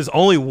just, there's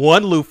only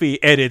one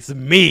Luffy, and it's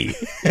me.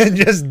 And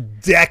just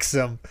decks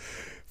him,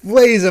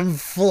 lays him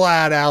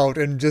flat out,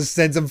 and just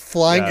sends him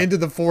flying into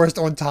the forest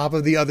on top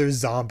of the other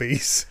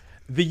zombies.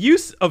 The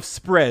use of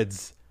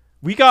spreads,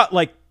 we got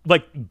like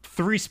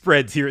 3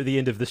 spreads here at the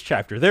end of this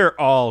chapter. They're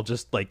all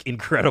just like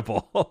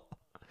incredible.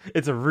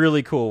 It's a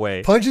really cool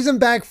way. Punches him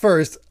back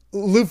first.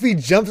 Luffy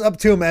jumps up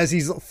to him as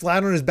he's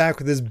flat on his back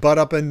with his butt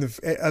up in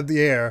the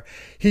air.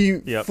 He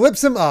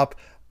flips him up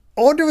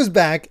onto his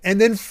back and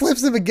then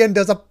flips him again,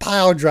 does a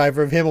pile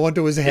driver of him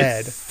onto his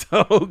head. It's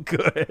so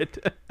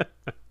good.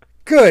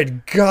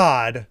 Good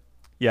God.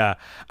 Yeah.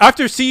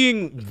 After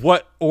seeing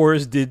what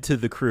Oars did to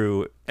the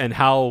crew and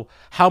how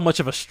much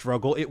of a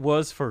struggle it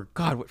was for,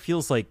 God, what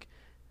feels like,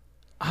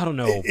 I don't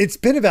know. It's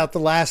been about the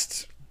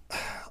last...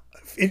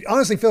 It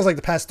honestly feels like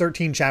the past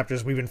 13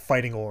 chapters we've been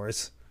fighting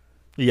Oars.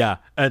 Yeah,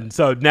 and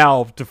so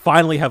now to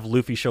finally have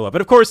Luffy show up.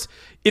 And of course,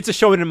 it's a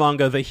shonen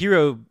manga. The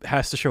hero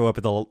has to show up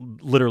at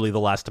literally the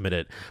last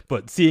minute.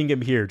 But seeing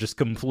him here just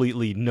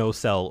completely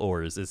no-sell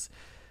Oars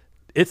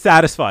it's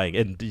satisfying.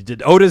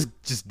 And Oda's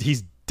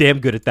he's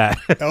damn good at that.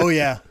 Oh,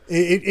 yeah.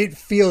 It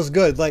feels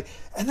good.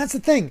 And that's the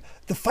thing.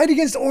 The fight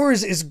against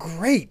Oars is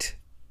great.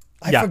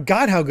 I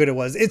forgot how good it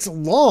was. It's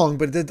long,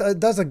 but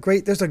there's a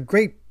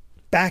great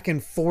back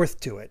and forth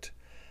to it.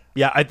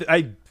 Yeah,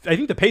 I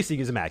think the pacing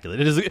is immaculate.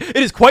 It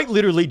is quite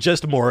literally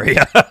just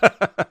Moria.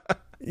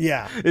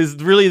 Yeah, is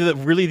really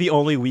the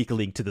only weak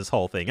link to this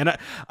whole thing, and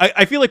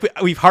I feel like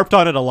we've harped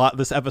on it a lot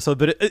this episode,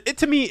 but it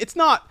to me it's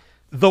not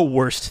the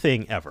worst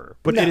thing ever,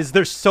 but it is.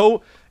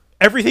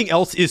 Everything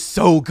else is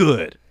so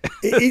good.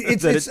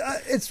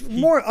 It's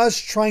more us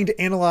trying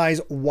to analyze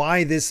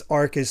why this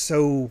arc is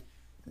so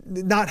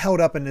not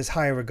held up in as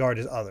high a regard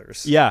as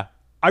others. Yeah,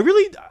 I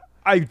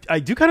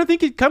do kind of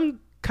think it kind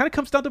of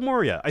comes down to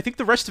Moria. I think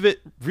the rest of it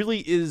really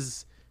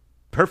is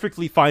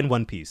perfectly fine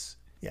One Piece.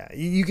 Yeah,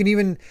 you can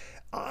even...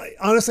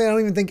 honestly, I don't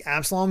even think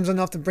Absalom's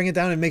enough to bring it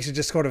down. It makes it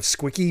just sort of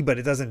squicky, but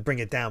it doesn't bring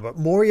it down. But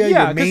Moria,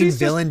 your main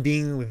villain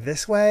being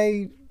this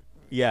way...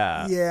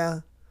 Yeah. Yeah.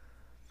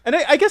 And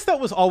I guess that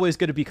was always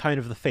going to be kind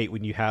of the fate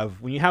when you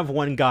have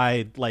one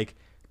guy like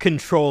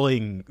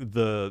controlling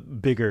the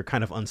bigger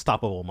kind of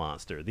unstoppable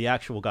monster, the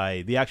actual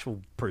guy, the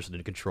actual person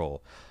in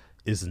control.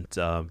 isn't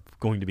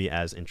going to be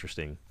as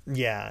interesting.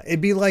 Yeah,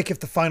 it'd be like if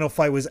the final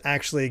fight was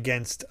actually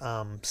against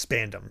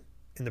Spandam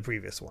in the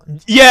previous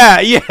one. Yeah,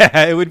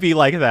 it would be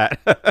like that.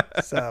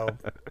 So,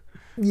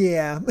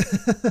 yeah.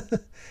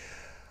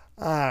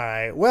 All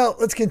right. Well,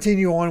 let's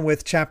continue on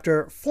with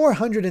chapter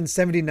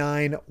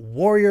 479,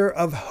 Warrior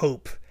of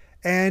Hope.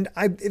 And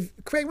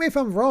correct me if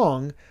I'm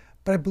wrong,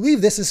 but I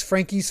believe this is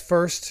Frankie's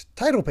first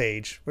title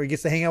page where he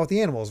gets to hang out with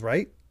the animals,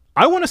 right?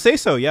 I want to say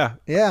so, yeah.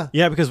 Yeah.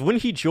 Yeah, because when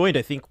he joined,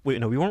 I think we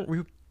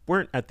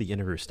weren't at the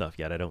interview stuff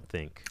yet, I don't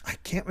think. I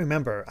can't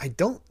remember. I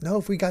don't know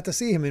if we got to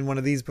see him in one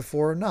of these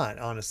before or not,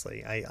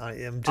 honestly.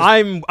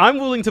 I'm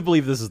willing to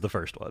believe this is the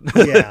first one.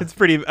 Yeah. It's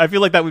pretty, I feel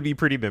like that would be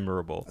pretty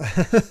memorable.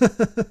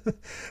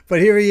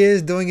 But here he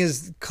is doing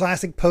his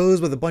classic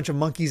pose with a bunch of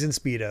monkeys in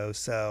Speedos.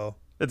 So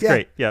That's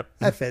great. Yep.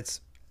 That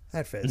fits.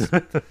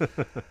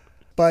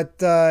 But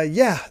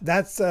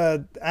that's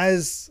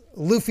as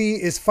Luffy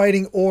is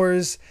fighting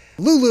Oars,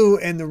 Lulu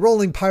and the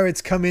Rolling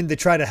Pirates come in to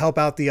try to help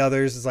out the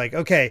others. It's like,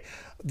 okay,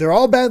 they're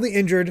all badly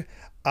injured.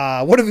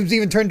 One of them's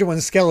even turned to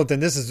a skeleton.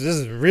 This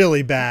is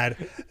really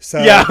bad.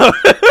 So yeah.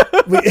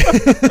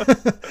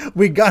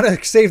 we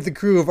gotta save the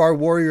crew of our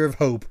Warrior of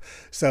Hope.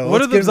 So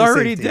one of them's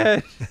already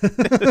dead.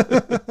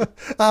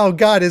 Oh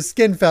God, his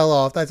skin fell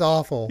off. That's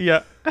awful.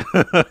 Yeah.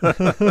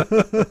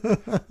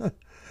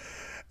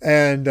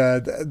 And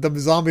the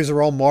zombies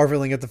are all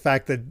marveling at the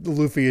fact that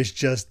Luffy is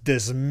just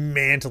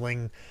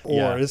dismantling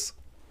Oars.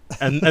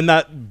 Yeah. And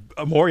that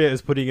Moria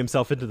is putting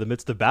himself into the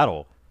midst of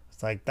battle.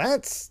 It's like,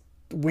 that's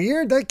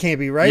weird. That can't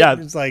be right. Yeah.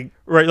 It's like,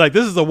 right, like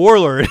this is a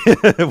warlord.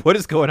 What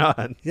is going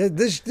on? Yeah,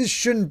 this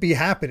shouldn't be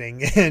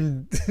happening.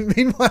 And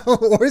meanwhile,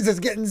 Oars is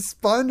getting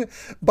spun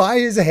by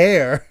his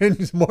hair.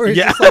 And Moria's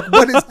just like,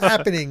 what is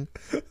happening?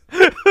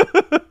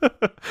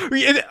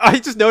 I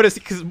just noticed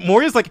because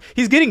Moria's like,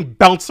 he's getting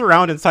bounced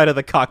around inside of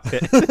the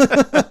cockpit.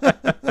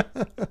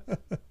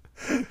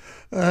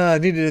 I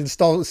need to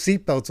install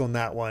seatbelts on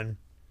that one.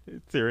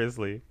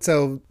 Seriously.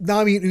 So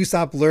Nami and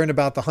Usopp learn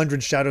about the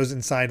 100 shadows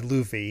inside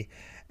Luffy.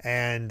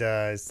 And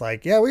it's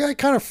like, yeah, we got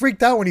kind of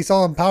freaked out when he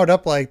saw him powered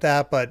up like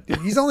that. But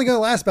he's only going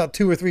to last about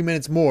 2 or 3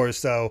 minutes more.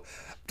 So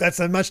that's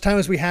as much time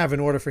as we have in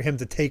order for him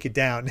to take it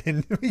down.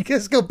 And we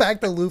just go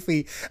back to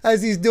Luffy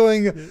as he's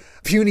doing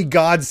puny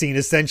god scene,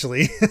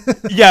 essentially.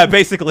 Yeah,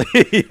 basically.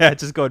 Yeah,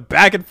 just going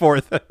back and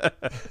forth.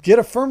 Get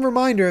a firm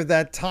reminder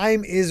that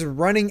time is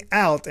running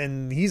out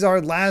and he's our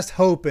last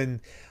hope.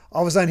 And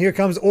all of a sudden, here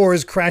comes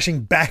Oars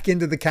crashing back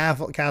into the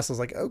castle. It's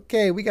like,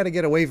 okay, we got to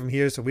get away from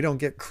here so we don't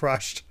get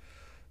crushed.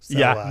 So,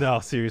 yeah,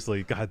 no,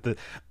 seriously. God,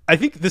 I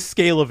think the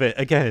scale of it,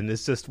 again,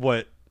 is just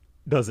what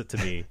does it to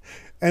me.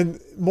 And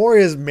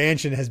Moria's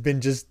mansion has been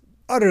just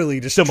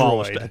utterly destroyed.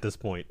 Demolished at this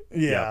point.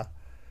 Yeah.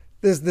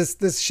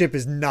 This ship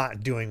is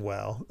not doing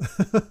well.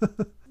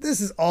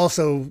 This is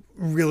also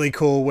really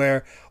cool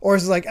where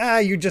Oars is like,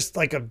 you're just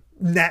like a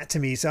gnat to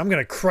me, so I'm going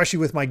to crush you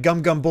with my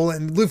gum bullet.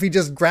 And Luffy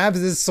just grabs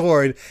his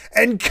sword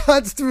and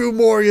cuts through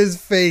Moria's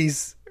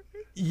face.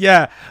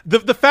 Yeah,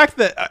 the fact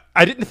that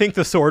I didn't think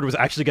the sword was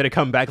actually going to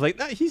come back, like,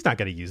 he's not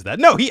going to use that.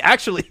 No, he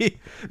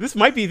actually, this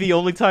might be the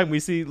only time we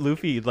see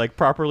Luffy, like,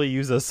 properly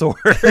use a sword.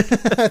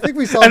 I think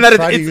we saw him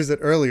try to use it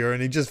earlier,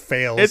 and he just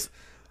fails.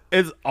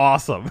 It's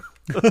awesome.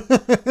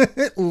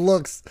 It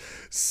looks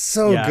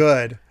so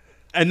good.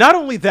 And not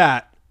only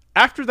that,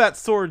 after that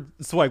sword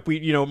swipe,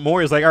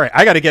 Moria's like, all right,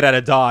 I got to get out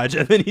of dodge.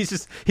 And then he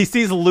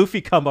sees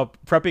Luffy come up,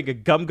 prepping a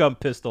gum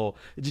pistol.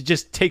 It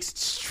just takes it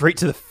straight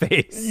to the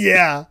face.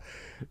 Yeah.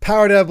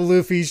 Powered up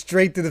Luffy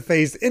straight to the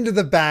face, into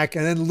the back,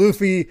 and then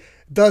Luffy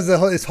does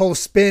his whole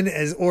spin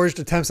as Orange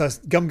attempts a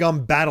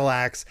gum battle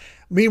axe.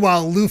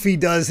 Meanwhile, Luffy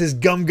does his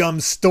gum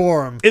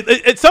storm.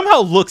 It somehow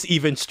looks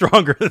even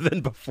stronger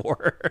than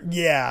before.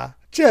 Yeah.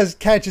 Just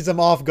catches him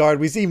off guard.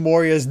 We see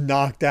Moria's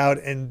knocked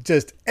out and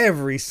just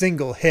every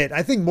single hit.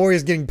 I think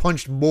Moria's getting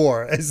punched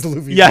more as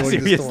Luffy's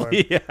doing the storm.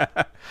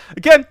 Yeah.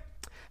 Again,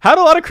 had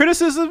a lot of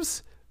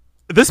criticisms.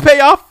 This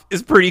payoff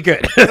is pretty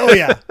good. Oh,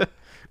 yeah.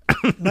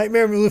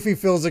 Nightmare Luffy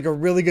feels like a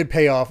really good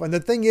payoff. And the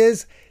thing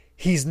is,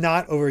 he's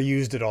not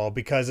overused at all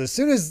because as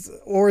soon as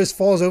Oris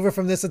falls over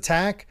from this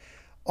attack,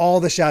 all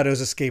the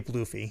shadows escape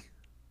Luffy.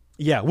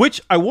 Yeah,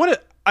 which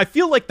I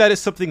feel like that is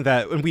something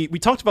that, and we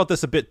talked about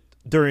this a bit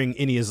during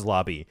Enia's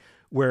lobby,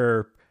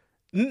 where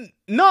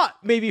not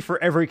maybe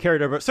for every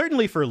character, but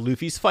certainly for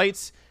Luffy's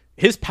fights,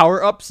 his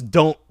power-ups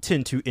don't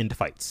tend to end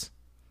fights.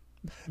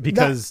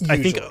 Because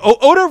I think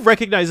Oda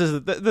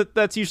recognizes that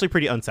that's usually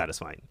pretty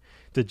unsatisfying.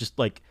 To just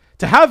like,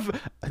 to have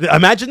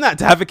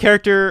a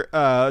character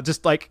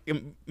just like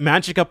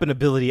magic up an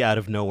ability out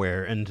of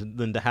nowhere, and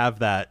then to have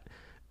that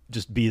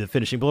just be the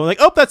finishing blow. Like,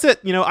 oh, that's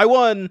it. I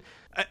won.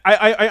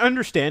 I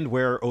understand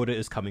where Oda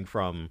is coming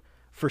from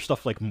for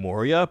stuff like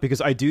Moria, because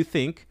I do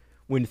think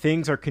when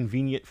things are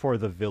convenient for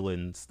the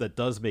villains, that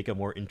does make a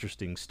more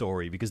interesting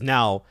story. Because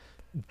now,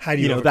 how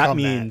do you know that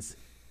means,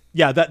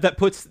 that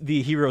puts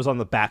the heroes on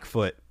the back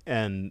foot,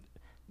 and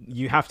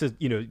you have to,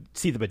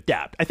 see them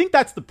adapt. I think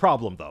that's the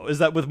problem, though, is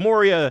that with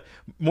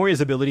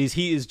Moria's abilities,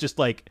 he is just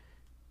like,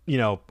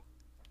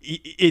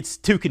 it's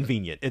too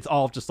convenient. It's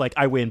all just like,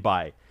 I win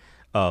by.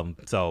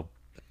 So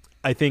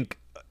I think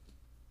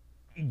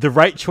the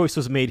right choice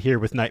was made here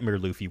with Nightmare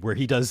Luffy, where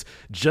he does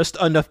just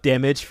enough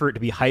damage for it to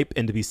be hype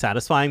and to be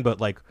satisfying,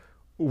 but like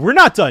we're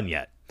not done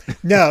yet.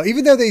 No,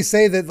 even though they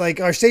say that like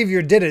our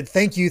savior did it,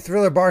 thank you,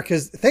 Thriller Bark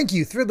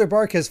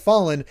has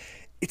fallen.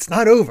 It's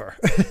not over.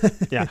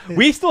 Yeah,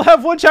 we still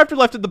have one chapter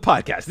left in the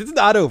podcast. It's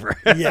not over.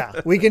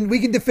 Yeah, we can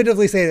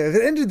definitively say that if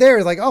it ended there,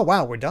 it's like, oh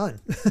wow, we're done.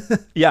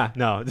 Yeah,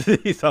 no.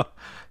 So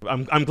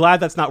I'm glad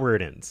that's not where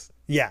it ends.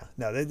 Yeah,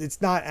 no,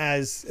 it's not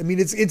as. I mean,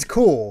 it's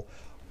cool,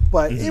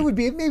 but it would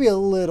be maybe a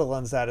little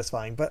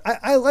unsatisfying. But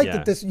I like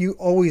that this. You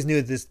always knew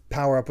that this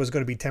power up was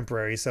going to be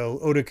temporary, so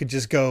Oda could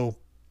just go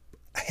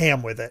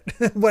ham with it.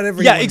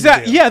 Whatever. Yeah,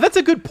 exactly. Yeah, that's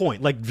a good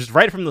point. Like just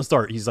right from the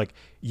start, he's like,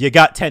 you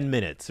got 10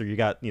 minutes or you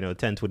got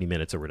 10, 20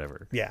 minutes or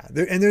whatever. Yeah,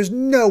 and there's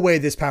no way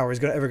this power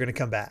is ever going to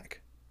come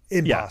back.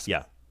 Impossible.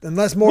 Yeah.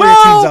 Unless Moria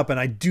teams up, and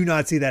I do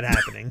not see that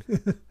happening.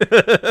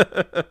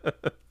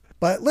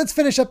 But let's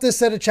finish up this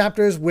set of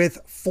chapters with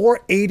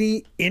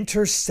 480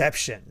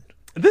 Interception.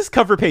 This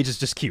cover page is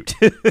just cute.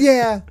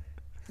 Yeah.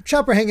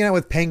 Chopper hanging out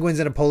with penguins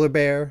and a polar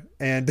bear,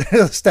 and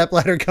a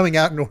stepladder coming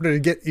out in order to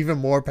get even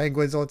more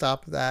penguins on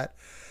top of that.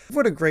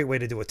 What a great way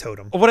to do a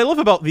totem. What I love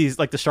about these,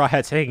 like the Straw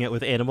Hats hanging out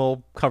with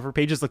animal cover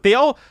pages, like they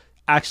all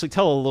actually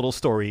tell a little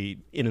story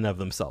in and of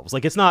themselves.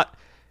 Like it's not,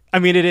 I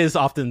mean, it is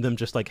often them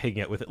just like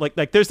hanging out with it.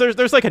 Like there's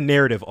like a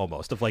narrative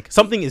almost of like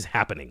something is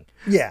happening.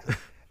 Yeah.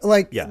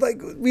 Like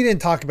we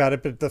didn't talk about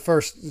it, but the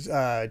first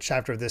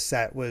chapter of this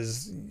set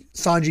was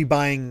Sanji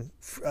buying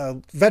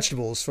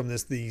vegetables from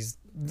these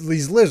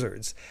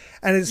lizards,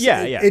 and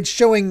it's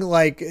showing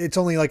like it's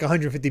only like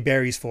 150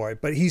 berries for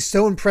it, but he's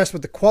so impressed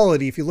with the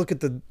quality. If you look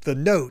at the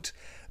note,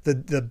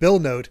 the bill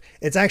note,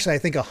 it's actually I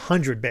think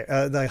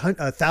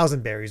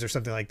 1,000 berries or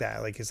something like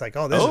that. Like it's like,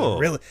 oh,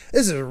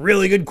 this is a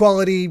really good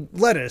quality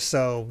lettuce.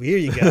 So here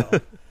you go.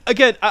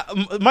 Again,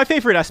 my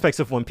favorite aspects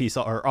of One Piece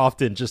are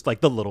often just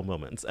like the little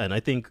moments, and I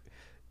think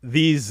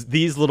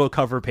these little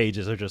cover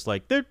pages are just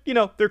like they're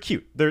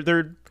cute.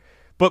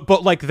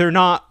 But like they're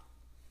not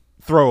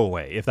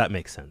throwaway, if that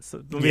makes sense.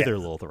 Maybe they're a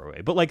little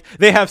throwaway, but like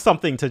they have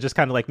something to just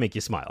kind of like make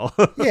you smile.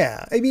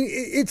 Yeah, I mean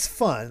it's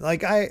fun.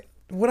 Like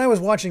when I was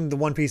watching the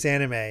One Piece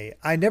anime,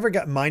 I never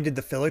got minded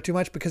the filler too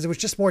much because it was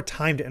just more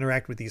time to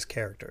interact with these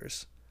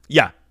characters.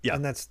 Yeah,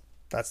 and that's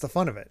the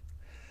fun of it.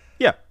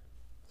 Yeah.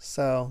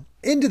 So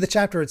into the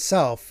chapter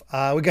itself,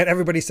 we got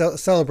everybody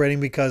celebrating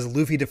because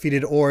Luffy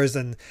defeated Oars,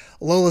 and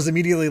Lola's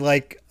immediately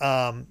like,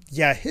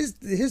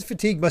 his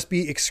fatigue must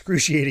be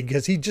excruciating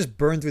because he just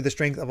burned through the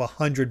strength of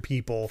 100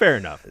 people. Fair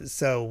enough.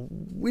 So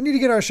we need to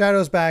get our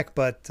shadows back,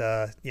 but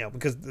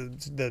because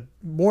the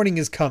morning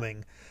is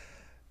coming,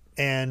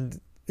 and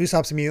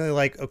Usopp's immediately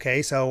like,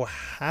 okay, so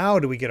how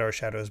do we get our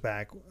shadows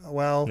back?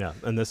 Well, yeah,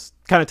 and this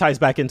kind of ties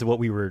back into what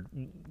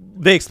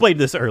they explained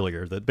this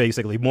earlier, that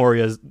basically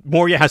Moria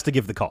has to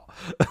give the call.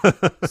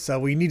 So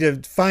we need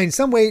to find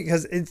some way,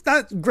 because it's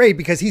not great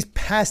because he's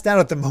passed out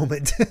at the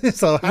moment.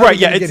 So how right, are we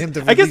gonna get him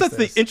to I guess that's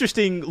this? the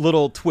interesting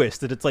little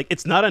twist, that it's like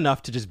it's not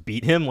enough to just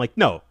beat him. Like,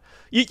 no,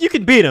 you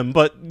can beat him,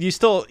 but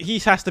he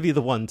has to be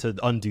the one to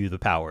undo the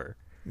power.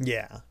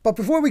 Yeah, but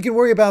before we can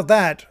worry about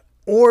that,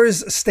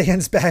 Oars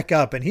stands back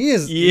up, and he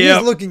is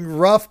looking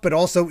rough but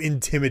also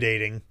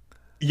intimidating.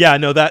 Yeah,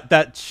 no,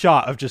 that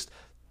shot of just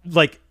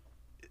like,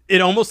 it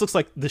almost looks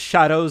like the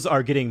shadows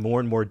are getting more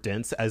and more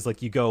dense as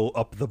like you go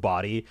up the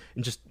body,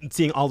 and just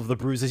seeing all of the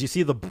bruises. You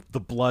see the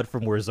blood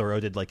from where Zoro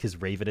did like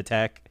his Raven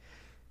attack.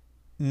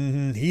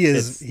 Mm-hmm. He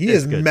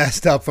is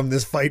messed up from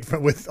this fight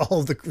with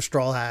all of the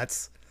Straw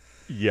Hats.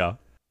 Yeah.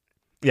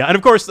 Yeah, and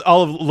of course,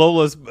 all of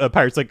Lola's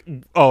pirates like,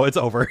 oh, it's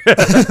over.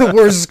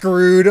 We're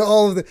screwed.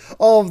 All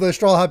of the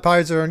Straw Hat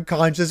pirates are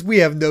unconscious. We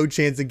have no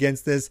chance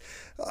against this.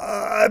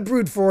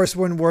 Brute force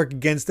wouldn't work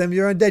against them.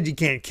 You're undead. You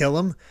can't kill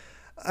them.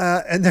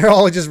 And they're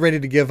all just ready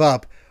to give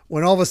up.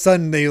 When all of a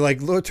sudden they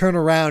like turn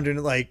around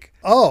and like,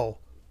 oh,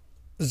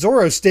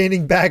 Zoro's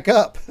standing back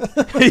up.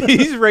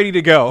 He's ready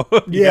to go.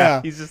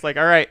 Yeah, he's just like,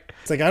 all right.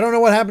 It's like, I don't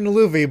know what happened to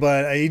Luffy,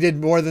 but he did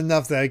more than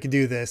enough that I can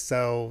do this.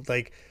 So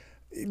like,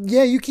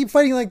 yeah, you keep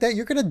fighting like that,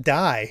 you're gonna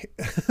die.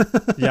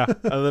 Yeah,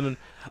 and then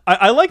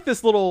I like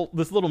this little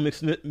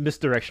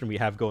misdirection we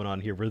have going on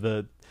here, where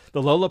the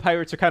Lola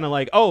pirates are kind of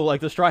like, oh,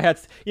 like the Straw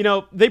Hats,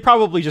 they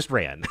probably just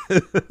ran.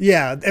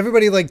 Yeah,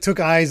 everybody like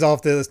took eyes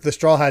off the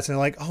Straw Hats, and they're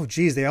like, oh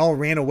geez, they all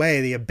ran away,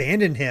 they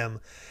abandoned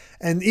him.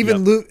 And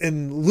even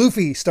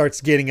Luffy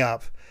starts getting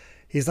up.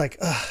 He's like,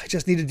 I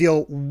just need to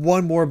deal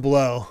one more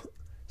blow.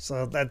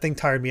 So that thing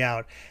tired me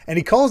out. And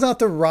he calls out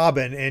to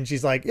Robin, and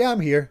she's like, yeah, I'm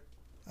here.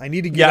 I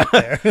need to get up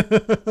there.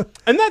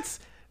 And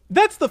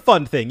that's the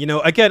fun thing.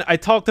 Again, I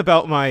talked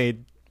about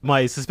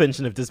my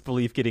suspension of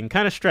disbelief getting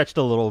kind of stretched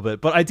a little bit,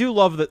 but I do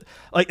love that,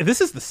 like, this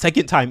is the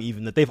second time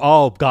even that they've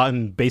all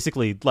gotten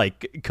basically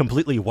like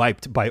completely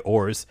wiped by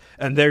Oars,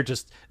 and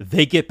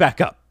they get back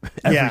up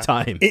every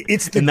time.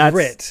 It's the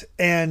grit.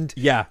 And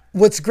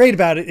what's great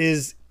about it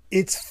is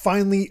it's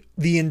finally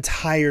the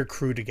entire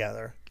crew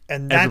together.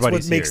 And that's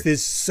Everybody's what makes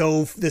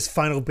this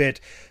final bit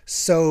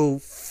so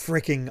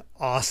freaking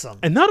awesome.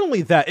 And not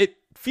only that, it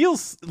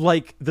feels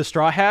like the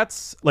Straw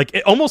Hats, like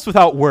almost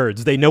without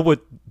words, they know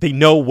what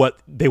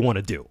they want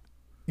to do.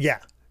 Yeah,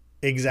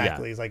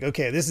 exactly. Yeah. It's like,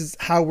 okay, this is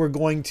how we're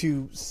going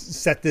to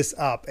set this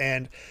up.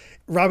 And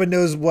Robin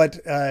knows what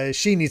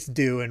she needs to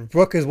do, and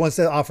Brooke wants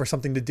to offer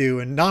something to do,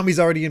 and Nami's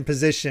already in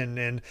position,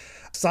 and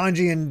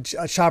Sanji and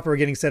Chopper are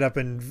getting set up,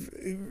 and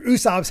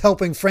Usopp's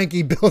helping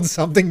Frankie build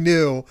something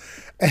new.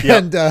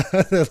 And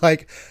they're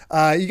like,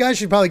 you guys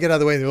should probably get out of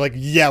the way. And they're like,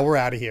 yeah, we're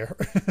out of here.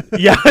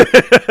 Yeah.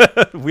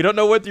 We don't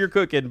know what you're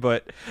cooking,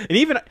 and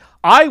even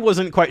I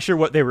wasn't quite sure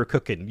what they were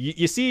cooking.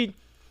 You see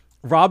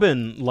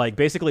Robin like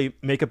basically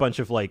make a bunch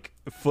of like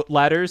foot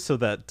ladders so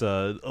that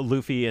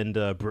Luffy and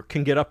Brooke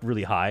can get up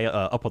really high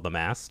up on the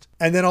mast.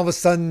 And then all of a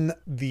sudden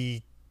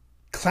the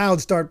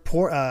clouds start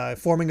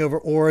forming over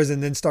oars,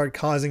 and then start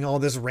causing all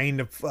this rain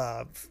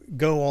to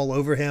go all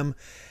over him.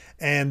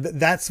 And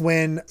that's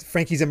when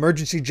Frankie's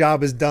emergency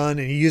job is done,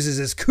 and he uses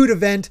his Kuda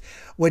vent,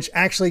 which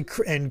actually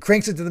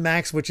cranks it to the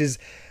max, which is,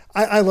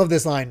 I love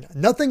this line.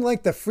 Nothing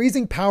like the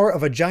freezing power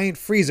of a giant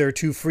freezer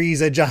to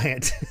freeze a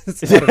giant.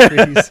 It's a lot of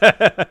freeze.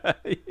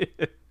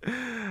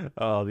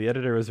 Oh, the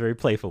editor was very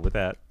playful with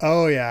that.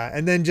 Oh yeah,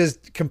 and then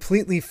just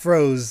completely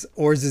froze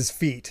Oars's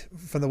feet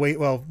from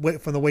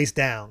the waist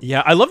down.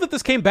 Yeah, I love that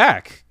this came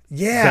back.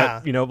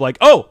 Yeah, that, like,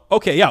 oh,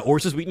 okay, yeah,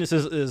 Oars's weakness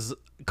is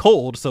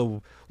cold,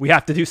 so we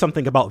have to do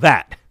something about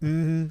that.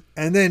 Mm-hmm.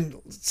 And then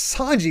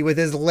Sanji with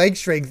his leg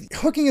strength,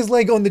 hooking his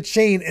leg on the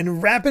chain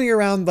and wrapping it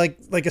around like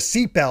a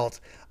seatbelt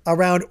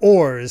around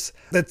Oars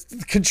that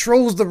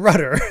controls the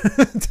rudder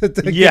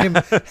to get him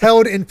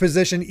held in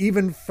position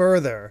even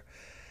further.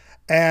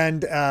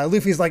 And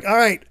Luffy's like, all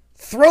right,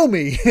 throw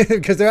me,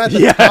 because they're at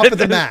the top of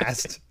the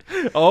mast.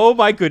 Oh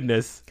my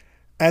goodness.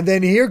 And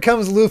then here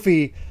comes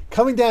Luffy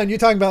coming down. You're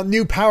talking about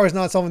new powers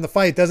not solving the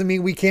fight. Doesn't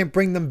mean we can't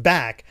bring them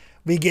back.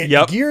 We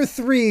get Gear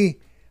 3,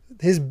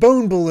 his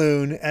bone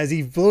balloon, as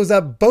he blows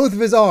up both of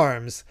his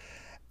arms.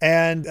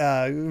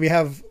 And we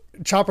have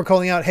Chopper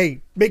calling out,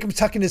 hey, make him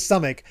tuck in his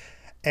stomach.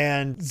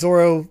 And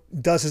Zoro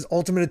does his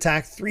ultimate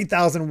attack,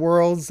 3,000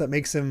 worlds, that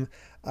makes him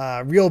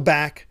reel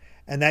back.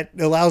 And that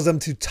allows them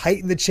to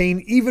tighten the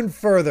chain even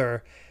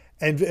further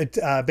and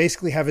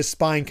basically have his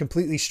spine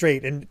completely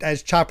straight. And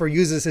as Chopper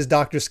uses his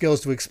doctor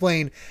skills to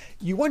explain,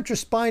 you want your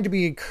spine to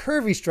be a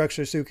curvy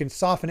structure so you can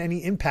soften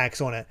any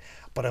impacts on it.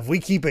 But if we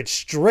keep it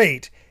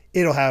straight,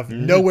 it'll have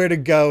nowhere to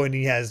go, and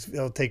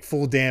it'll take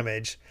full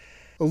damage.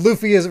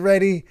 Luffy is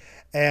ready,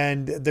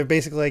 and they're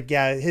basically like,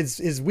 yeah,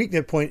 his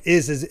weakness point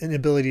is his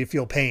inability to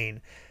feel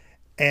pain.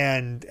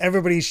 And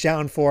everybody's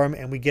shouting for him,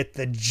 and we get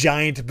the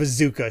giant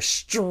bazooka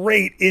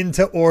straight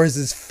into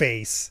Oars's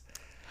face.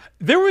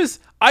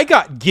 I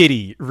got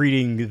giddy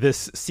reading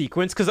this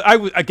sequence because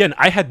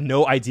I had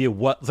no idea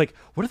what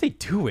are they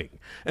doing?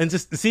 And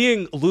just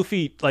seeing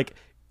Luffy like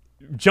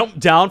jump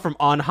down from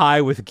on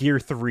high with Gear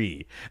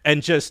 3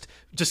 and just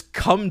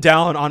come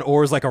down on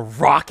Oars like a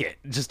rocket,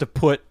 just to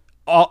put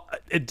all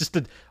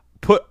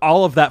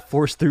of that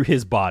force through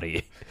his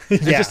body.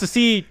 And just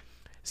to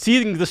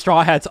seeing the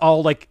Straw Hats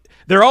all like,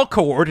 they're all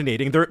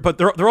coordinating,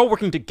 they're all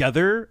working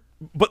together,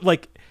 but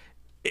like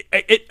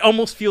it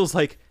almost feels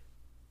like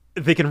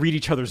they can read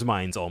each other's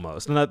minds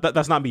almost. And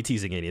that's not me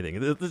teasing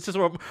anything. It's just,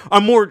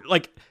 I'm more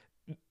like,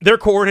 their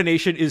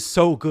coordination is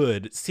so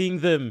good. Seeing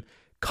them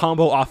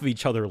combo off of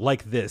each other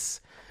like this,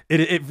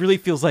 it really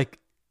feels like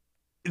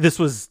this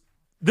was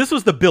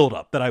the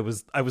buildup that I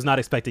was not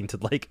expecting to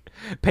like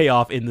pay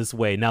off in this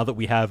way. Now that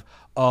we have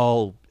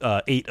all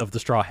 8 of the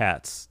Straw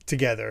Hats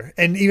together,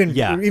 and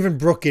even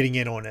Brooke getting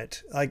in on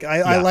it. Like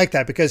I like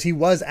that, because he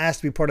was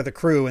asked to be part of the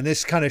crew, and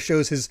this kind of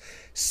shows his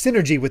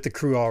synergy with the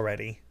crew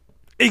already.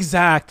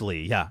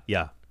 Exactly.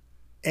 Yeah.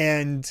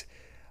 And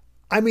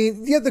I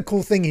mean, the other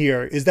cool thing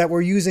here is that we're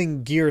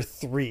using Gear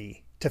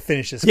 3 to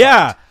finish this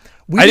fight.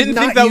 I didn't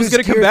think that was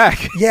going to come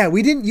back. Yeah,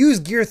 we didn't use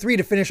Gear 3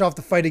 to finish off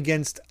the fight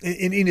against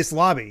in Enies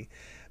Lobby.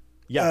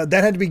 Yeah,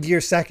 that had to be Gear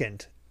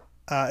 2nd.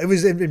 It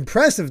was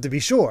impressive to be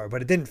sure,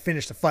 but it didn't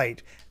finish the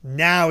fight.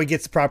 Now he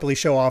gets to properly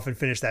show off and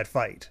finish that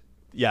fight.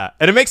 Yeah,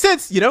 and it makes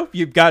sense.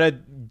 You've got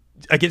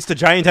against a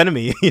giant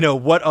enemy.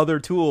 What other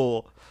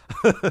tool?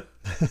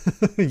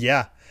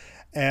 Yeah.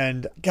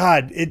 And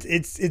God,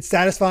 it's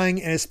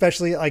satisfying, and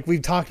especially like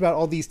we've talked about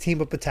all these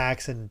team up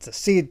attacks, and to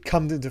see it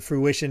come to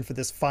fruition for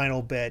this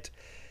final bit,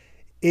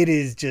 it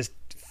is just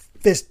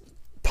fist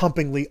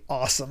pumpingly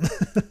awesome.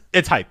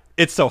 It's hype.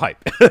 It's so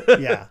hype.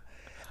 Yeah.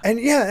 And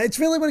yeah, it's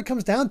really what it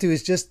comes down to,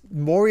 is just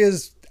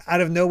Moria's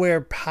out of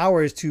nowhere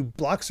powers to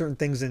block certain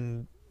things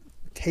and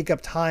take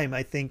up time,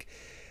 I think,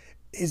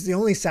 is the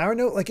only sour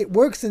note. Like, it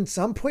works in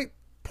some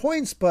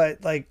points,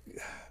 but like,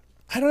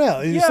 I don't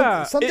know.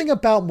 There's something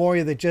about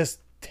Moria that just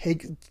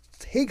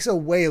takes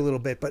away a little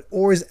bit, but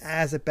Oars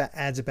adds it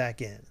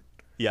back in.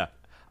 Yeah.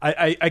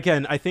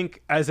 I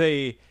think as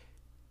a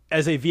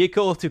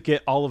vehicle to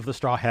get all of the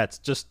Straw Hats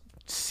just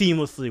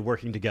seamlessly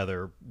working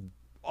together,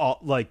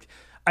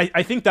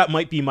 I think that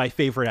might be my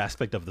favorite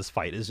aspect of this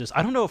fight. Is just,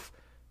 I don't know if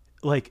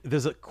like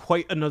there's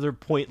quite another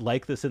point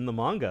like this in the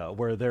manga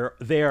where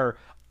they are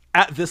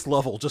at this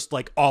level, just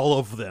like all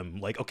of them,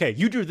 like, okay,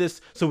 you do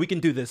this, so we can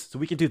do this, so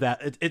we can do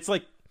that. It's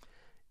like,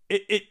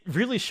 it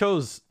really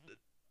shows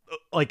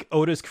like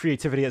Oda's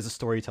creativity as a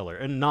storyteller,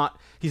 and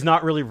he's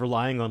not really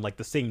relying on like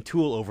the same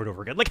tool over and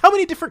over again. Like, how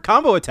many different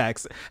combo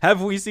attacks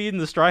have we seen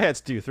the Straw Hats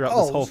do throughout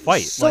this whole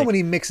fight? So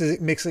many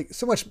mixing,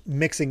 so much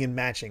mixing and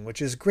matching,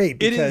 which is great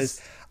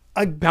because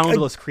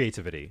boundless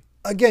creativity.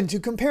 Again, to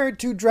compare it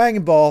to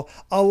Dragon Ball,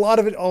 a lot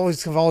of it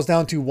always falls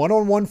down to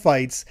one-on-one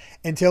fights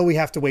until we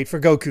have to wait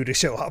for Goku to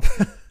show up.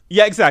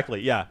 Yeah,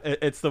 exactly. Yeah,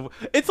 it's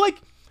like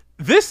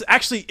this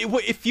actually.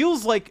 It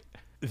feels like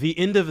the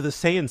end of the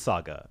Saiyan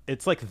saga.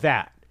 It's like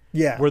that.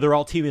 Yeah, where they're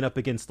all teaming up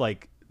against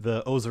like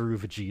the Ozaru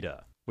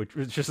Vegeta, which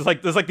is just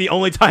like that's like the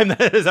only time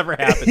that has ever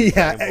happened.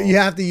 Yeah, you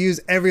have to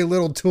use every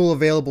little tool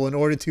available in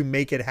order to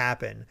make it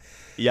happen.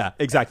 Yeah,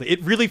 exactly.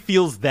 It really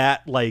feels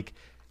that like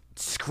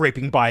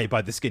scraping by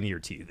the skin of your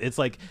teeth. It's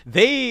like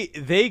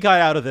they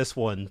got out of this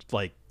one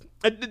like,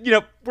 you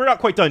know, we're not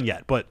quite done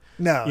yet, but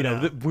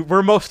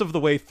we're most of the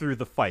way through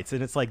the fights,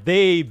 and it's like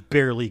they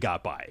barely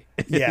got by.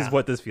 Yeah, is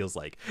what this feels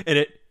like,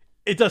 and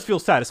it does feel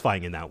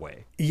satisfying in that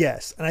way.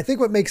 Yes, and I think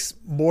what makes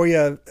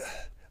Moria,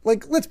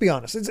 like, let's be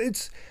honest,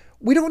 it's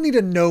we don't need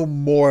to know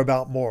more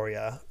about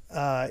Moria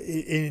not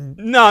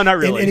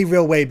really in any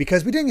real way,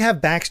 because we didn't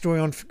have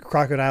backstory on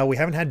Crocodile, we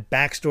haven't had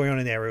backstory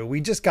on Eneru, we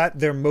just got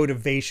their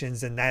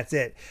motivations and that's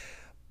it.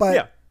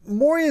 But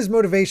Moria's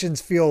motivations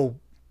feel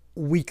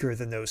weaker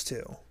than those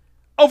two.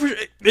 Oh, for sure.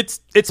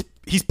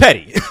 He's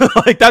petty.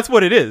 Like, that's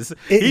what it is.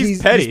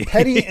 He's petty. He's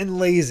petty and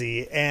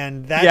lazy,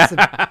 and that's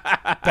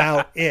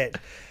about it.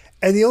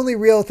 And the only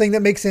real thing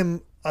that makes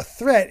him a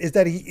threat is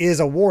that he is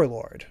a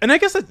warlord. And I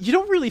guess that you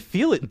don't really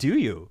feel it, do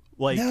you?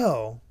 Like,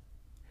 no.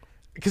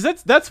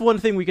 Because that's one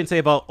thing we can say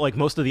about like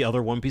most of the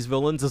other One Piece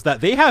villains is that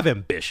they have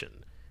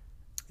ambition.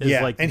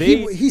 Like, and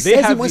he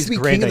says he wants to be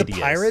king of the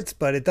pirates,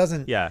 but it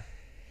doesn't. Yeah.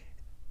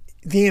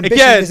 The ambition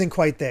isn't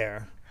quite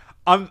there.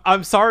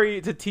 I'm sorry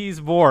to tease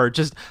more.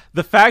 Just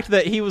the fact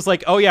that he was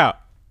like, oh yeah,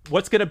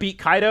 what's gonna beat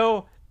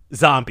Kaido?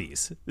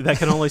 Zombies that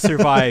can only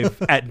survive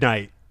at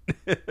night.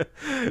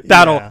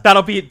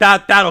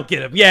 That'll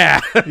get him.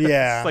 Yeah.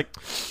 Yeah. It's like,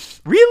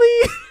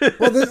 really?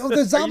 Well,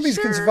 the zombies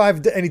can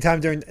survive anytime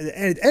during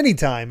any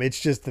time. It's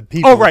just the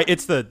people. Oh right,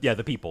 it's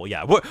the people.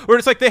 Yeah, where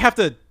it's like they have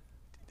to.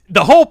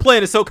 The whole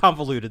plan is so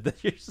convoluted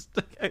that you're just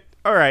like,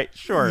 all right,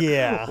 sure,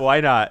 yeah,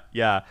 why not?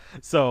 Yeah.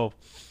 So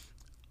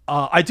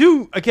I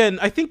do, again,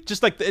 I think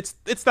just like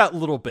it's that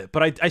little bit,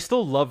 but I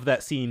still love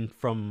that scene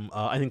from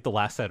I think the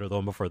last set or the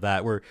one before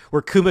that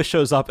where Kuma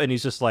shows up and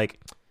he's just like,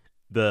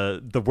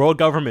 the world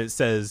government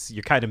says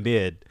you're kind of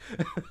mid.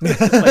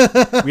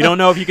 Like, we don't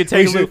know if you can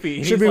take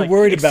Luffy. Should be like,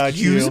 worried about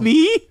you. Excuse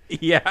me?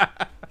 Yeah.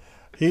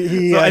 He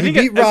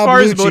beat Rob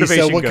Lucci,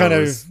 so what kind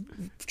of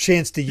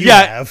chance do you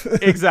have?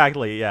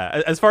 Exactly,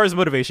 yeah. As far as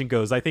motivation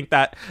goes, I think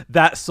that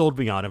sold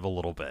me on him a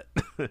little bit.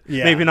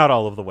 Yeah. Maybe not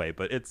all of the way,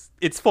 but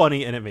it's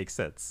funny and it makes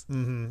sense.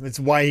 Mm-hmm. It's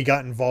why he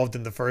got involved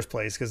in the first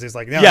place, because he's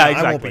like, no,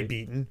 exactly. I won't be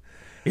beaten.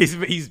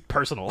 He's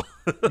personal.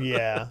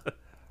 Yeah.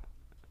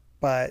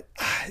 But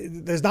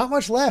there's not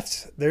much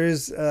left.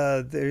 There's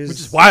which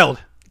is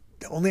wild.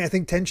 Only I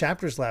think 10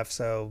 chapters left.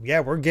 So yeah,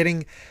 we're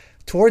getting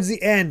towards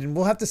the end, and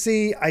we'll have to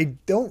see. I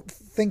don't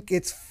think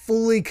it's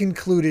fully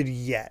concluded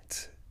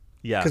yet.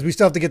 Yeah, because we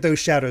still have to get those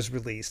shadows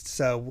released.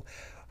 So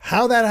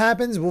how that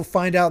happens, we'll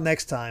find out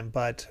next time.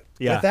 But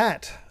with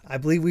that, I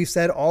believe we've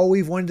said all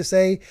we've wanted to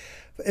say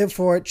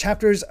for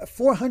chapters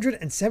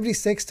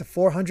 476 to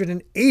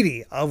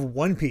 480 of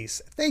One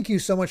Piece. Thank you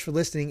so much for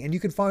listening, and you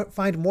can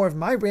find more of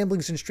my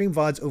ramblings and stream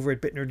VODs over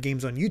at BitNerd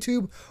Games on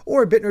YouTube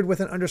or BitNerd with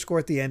an underscore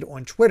at the end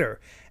on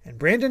Twitter. And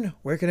Brandon,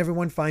 where can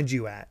everyone find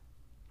you at?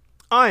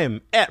 I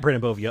am at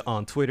Brandon Bovia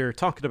on Twitter,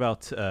 talking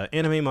about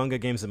anime, manga,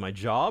 games, and my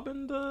job,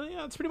 and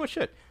that's pretty much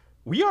it.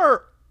 We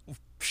are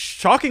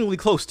shockingly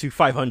close to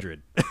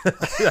 500.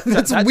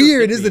 That's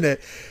weird, isn't it?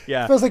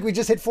 Yeah, it feels like we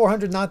just hit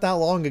 400 not that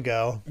long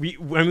ago.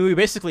 We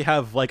basically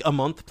have like a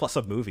month plus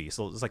a movie,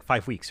 so it's like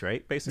 5 weeks,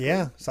 right? Basically,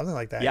 yeah, something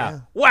like that.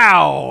 Yeah.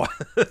 Wow,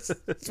 it's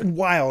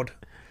wild.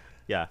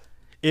 Yeah,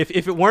 if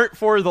it weren't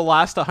for the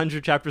last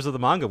 100 chapters of the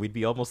manga, we'd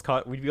be almost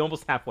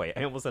halfway.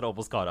 I almost said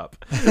almost caught up.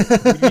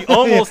 We'd be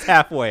almost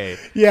halfway.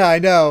 Yeah, I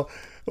know.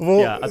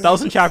 Well, yeah,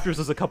 1,000 chapters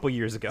was a couple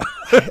years ago.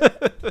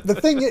 The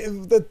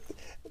thing.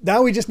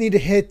 Now we just need to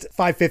hit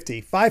 550.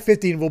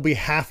 550 and we'll be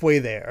halfway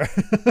there.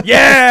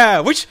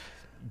 Yeah, which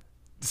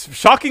is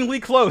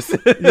shockingly close.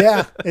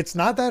 Yeah, it's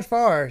not that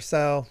far,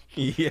 so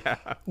yeah,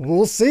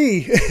 we'll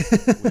see.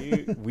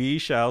 we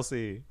shall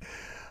see.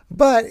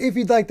 But if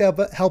you'd like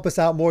to help us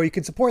out more, you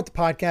can support the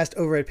podcast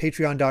over at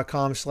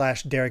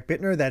patreon.com/Derek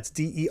Bittner. That's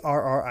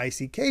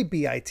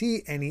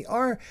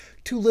DERRICKBITNER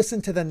to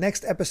listen to the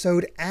next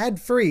episode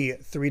ad-free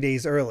 3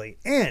 days early.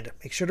 And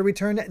make sure to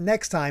return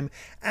next time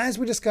as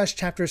we discuss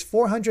chapters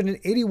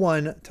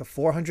 481 to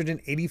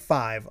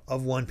 485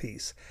 of One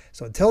Piece.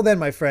 So until then,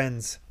 my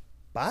friends,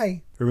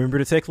 bye. Remember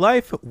to take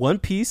life one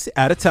piece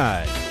at a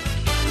time.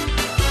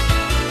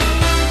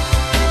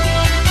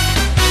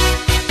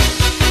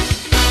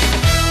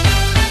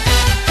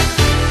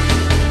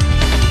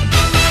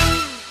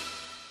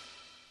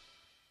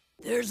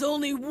 There's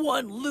only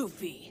one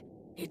Luffy.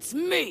 It's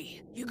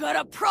me. You got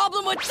a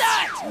problem with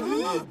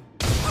that?